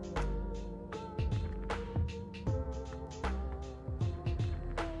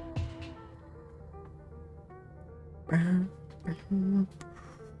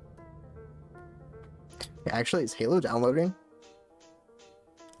 Actually, is Halo downloading?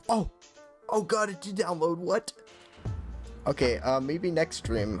 Oh! Oh god, it did download, what? Okay, maybe next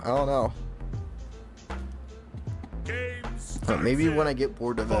stream, I don't know. Maybe when I get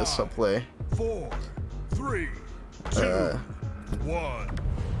bored of this, I'll play. 4, 3, 2, 1.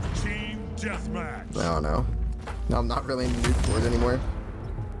 Team deathmatch. I don't know. No, I'm not really in the mood for it anymore.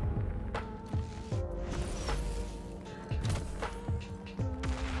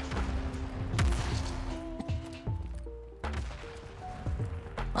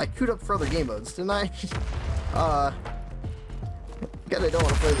 I queued up for other game modes, didn't I? God, I don't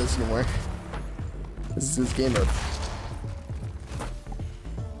want to play this anymore. This is game mode.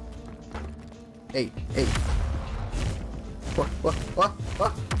 Hey, hey. What?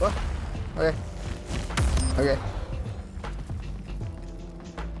 Okay. Okay.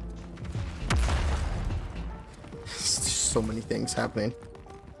 There's so many things happening.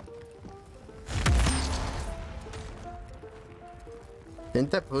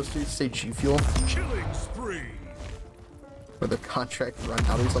 Didn't that poster say G Fuel? Killing spree. Or the contract run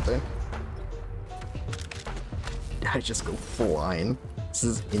out or something? I just go flying. This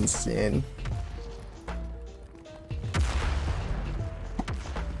is insane.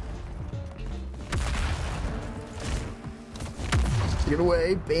 Get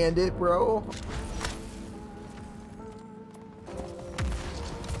away, bandit, bro.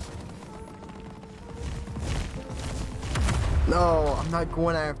 No, I'm not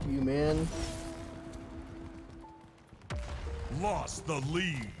going after you, man. Lost the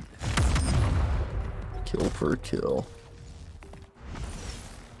lead. Kill for kill.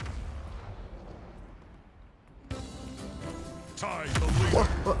 Tied the lead.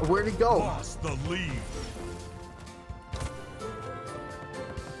 Where'd he go? Lost the lead.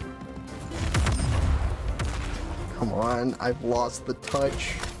 Come on, I've lost the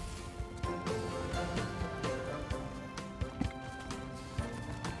touch.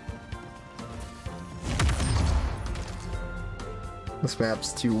 This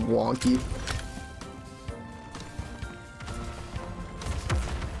map's too wonky.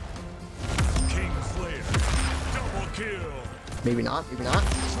 Kingslayer. Double kill. Maybe not, maybe not.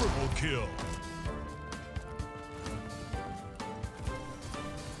 Triple kill.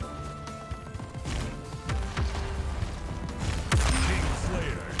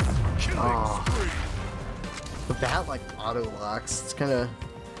 Kingslayer. Killing spree. But that like auto locks, it's kinda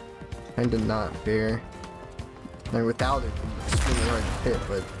not fair. And without it, it's extremely hard to hit,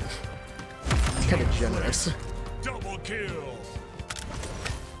 but it's kinda generous. Double kill.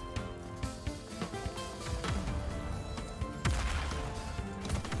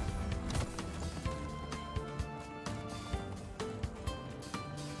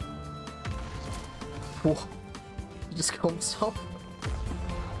 Whoa. He just killed himself.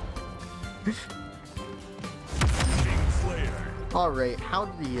 Kingslayer. Alright, how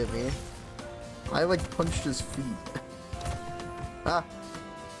did he hit me? I like punched his feet. Ah.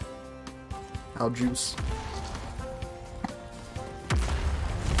 Ow, juice.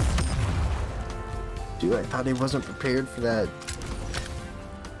 Dude, I thought he wasn't prepared for that.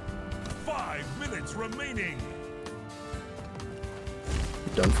 5 minutes remaining.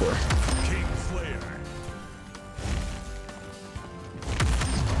 Done for. Kingslayer.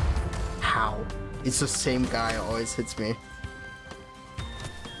 How? It's the same guy always hits me.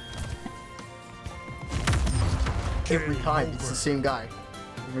 Every time, it's the same guy.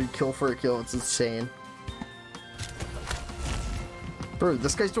 Every kill for a kill, it's insane. Bro,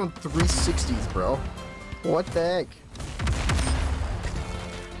 this guy's doing 360s, bro. What the heck?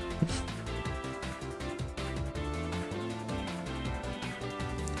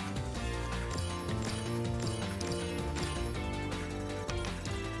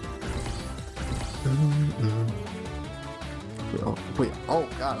 Oh, wait, oh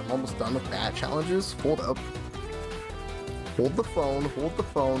god, I'm almost done with bad challenges? Hold up. Hold the phone,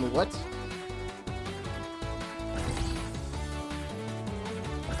 what?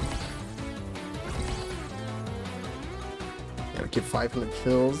 Gotta get 500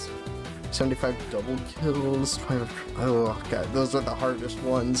 kills, 75 double kills, oh god, those are the hardest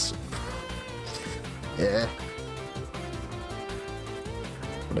ones. Yeah.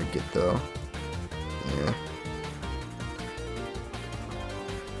 What'd I get though? Yeah.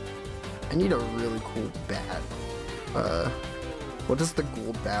 I need a really cool bat. What does the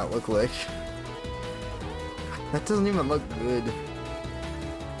gold bat look like? That doesn't even look good.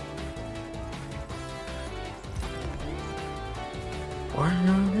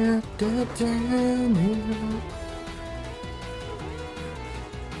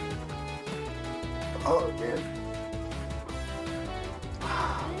 Oh man.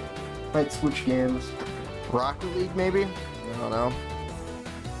 Might switch games. Rocket League, maybe? I don't know.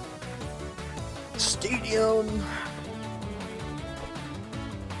 Stadium!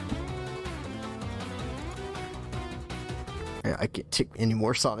 Yeah, I can't take any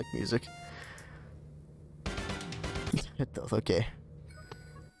more Sonic music. Okay.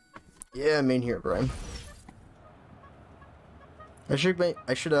 Yeah, main hero, Brian. I should make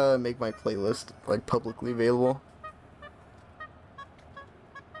my playlist like publicly available.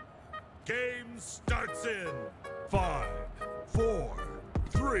 Game starts in 5, 4,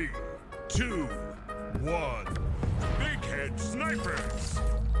 3, 2, 1. Big Head Snipers.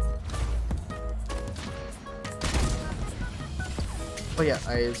 Oh yeah,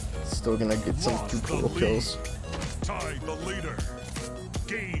 I still gonna get some Lost 2 the portal lead. kills. Tie the leader.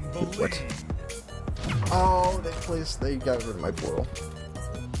 Gain the What? lead. Oh, they got rid of my portal.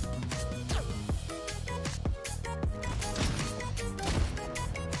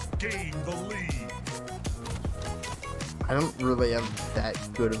 Gain the lead. I don't really have that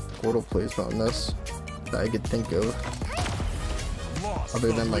good of portal placement on this that I could think of, Lost other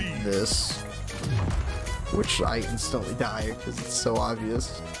the than like lead. this, which I instantly die because it's so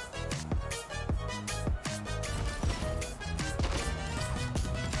obvious.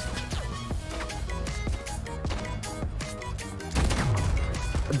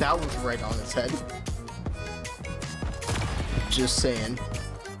 That was right on his head. Just saying.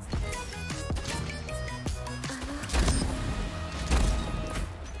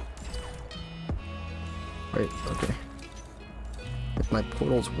 Right, okay. If my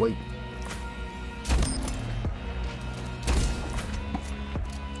portal's white.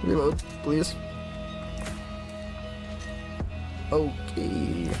 Reload, please.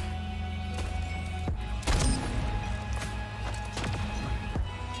 Okay.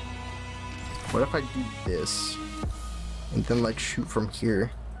 What if I do this and then like shoot from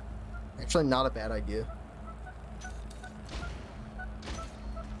here? Actually, not a bad idea.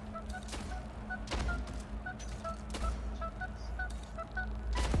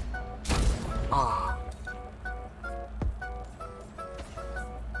 Ah.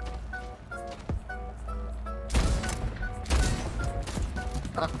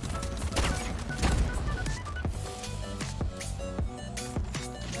 Ah.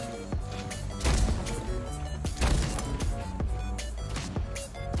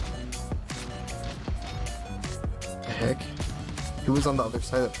 The heck? Who was on the other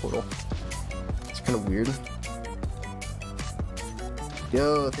side of that portal? It's kind of weird.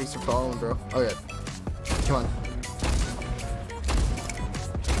 Yo, thanks for following, bro. Oh yeah. Come on.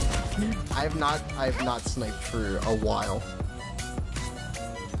 I have not sniped for a while.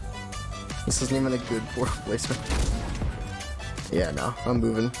 This isn't even a good portal placement. Yeah, no, I'm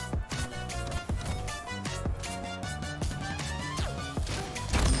moving.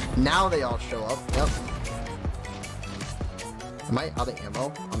 Now they all show up. Yep. Am I out of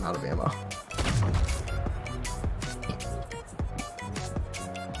ammo? I'm out of ammo.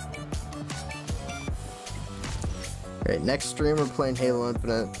 Alright, next stream we're playing Halo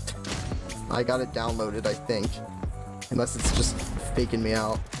Infinite. I got it downloaded, I think. Unless it's just faking me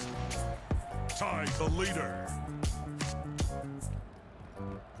out. Tie the leader.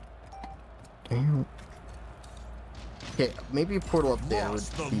 Damn. Okay, maybe a portal up there would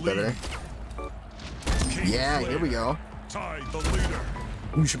Lost the be lead. better. Yeah, here we go. Tie the leader.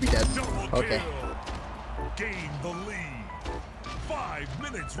 You should be dead. Double Okay. kill. Gain the lead. 5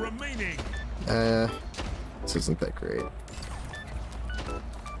 minutes remaining. This isn't that great.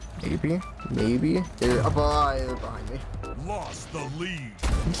 Maybe. They're behind me. Lost the lead.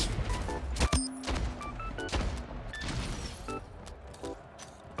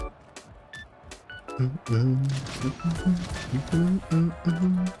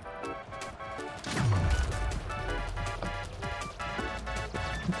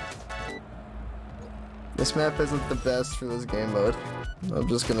 This map isn't the best for this game mode. I'm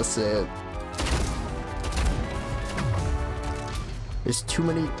just gonna say it. There's too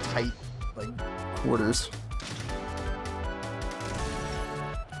many tight, like, quarters.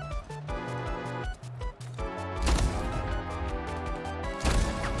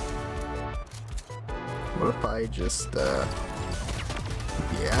 What if I just,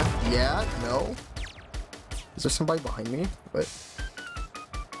 yeah, no? Is there somebody behind me? What?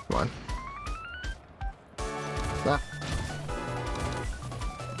 Come on. Ah.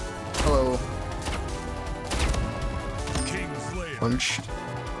 Hello. Kingslayer. Punch.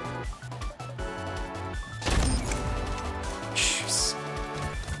 Jeez.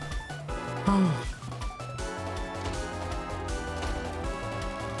 Oh.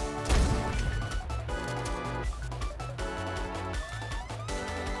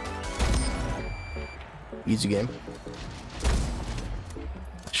 Easy game.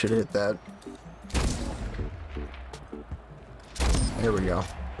 Should have hit that. There we go.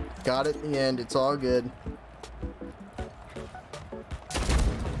 Got it in the end. It's all good.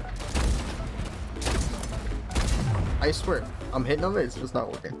 I swear, I'm hitting them, it's just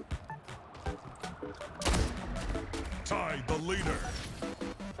not working. Tied the leader.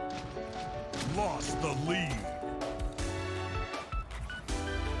 Lost the lead.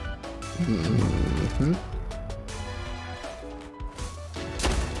 Mm-hmm.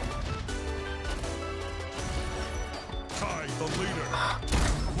 Tied the leader.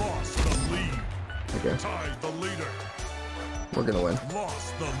 Lost the lead. Okay, Tied the leader. we're gonna win.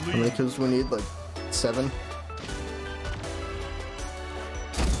 Lost the How many lead. kills do we need? Like 7?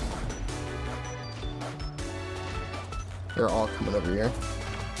 They're all coming over here.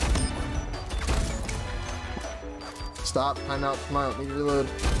 Stop, timeout, come out, need to reload.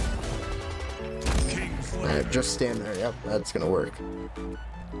 Kingslayer. Alright, just stand there, yep, that's gonna work.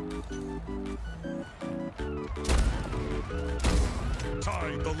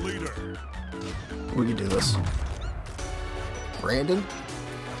 Tied the leader. We can do this. Brandon?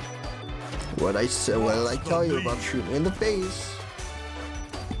 What I said, what did I tell you about shooting in the face?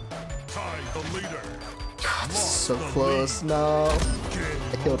 Tied the leader. God, this is so Lost the close, lead. no. Game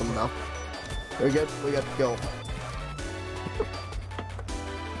I killed him now. We're good, we got the kill.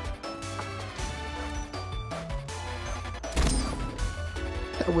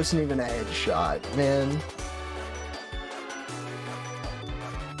 That wasn't even a headshot, man.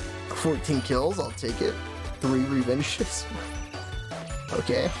 14 kills, I'll take it. 3 revenges.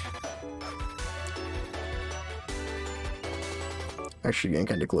 Okay. Actually getting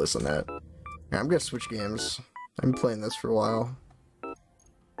kind of close on that. Yeah, I'm gonna switch games. I've been playing this for a while.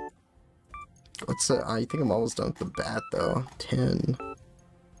 What's that? I think I'm almost done with the bat though. 10.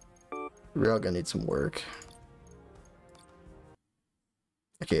 We're all gonna need some work.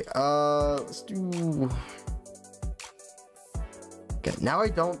 Okay, let's do... Okay, now I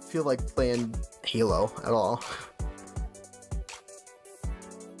don't feel like playing Halo at all.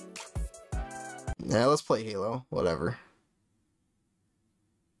 Nah, let's play Halo. Whatever.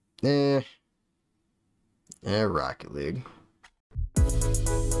 Rocket League.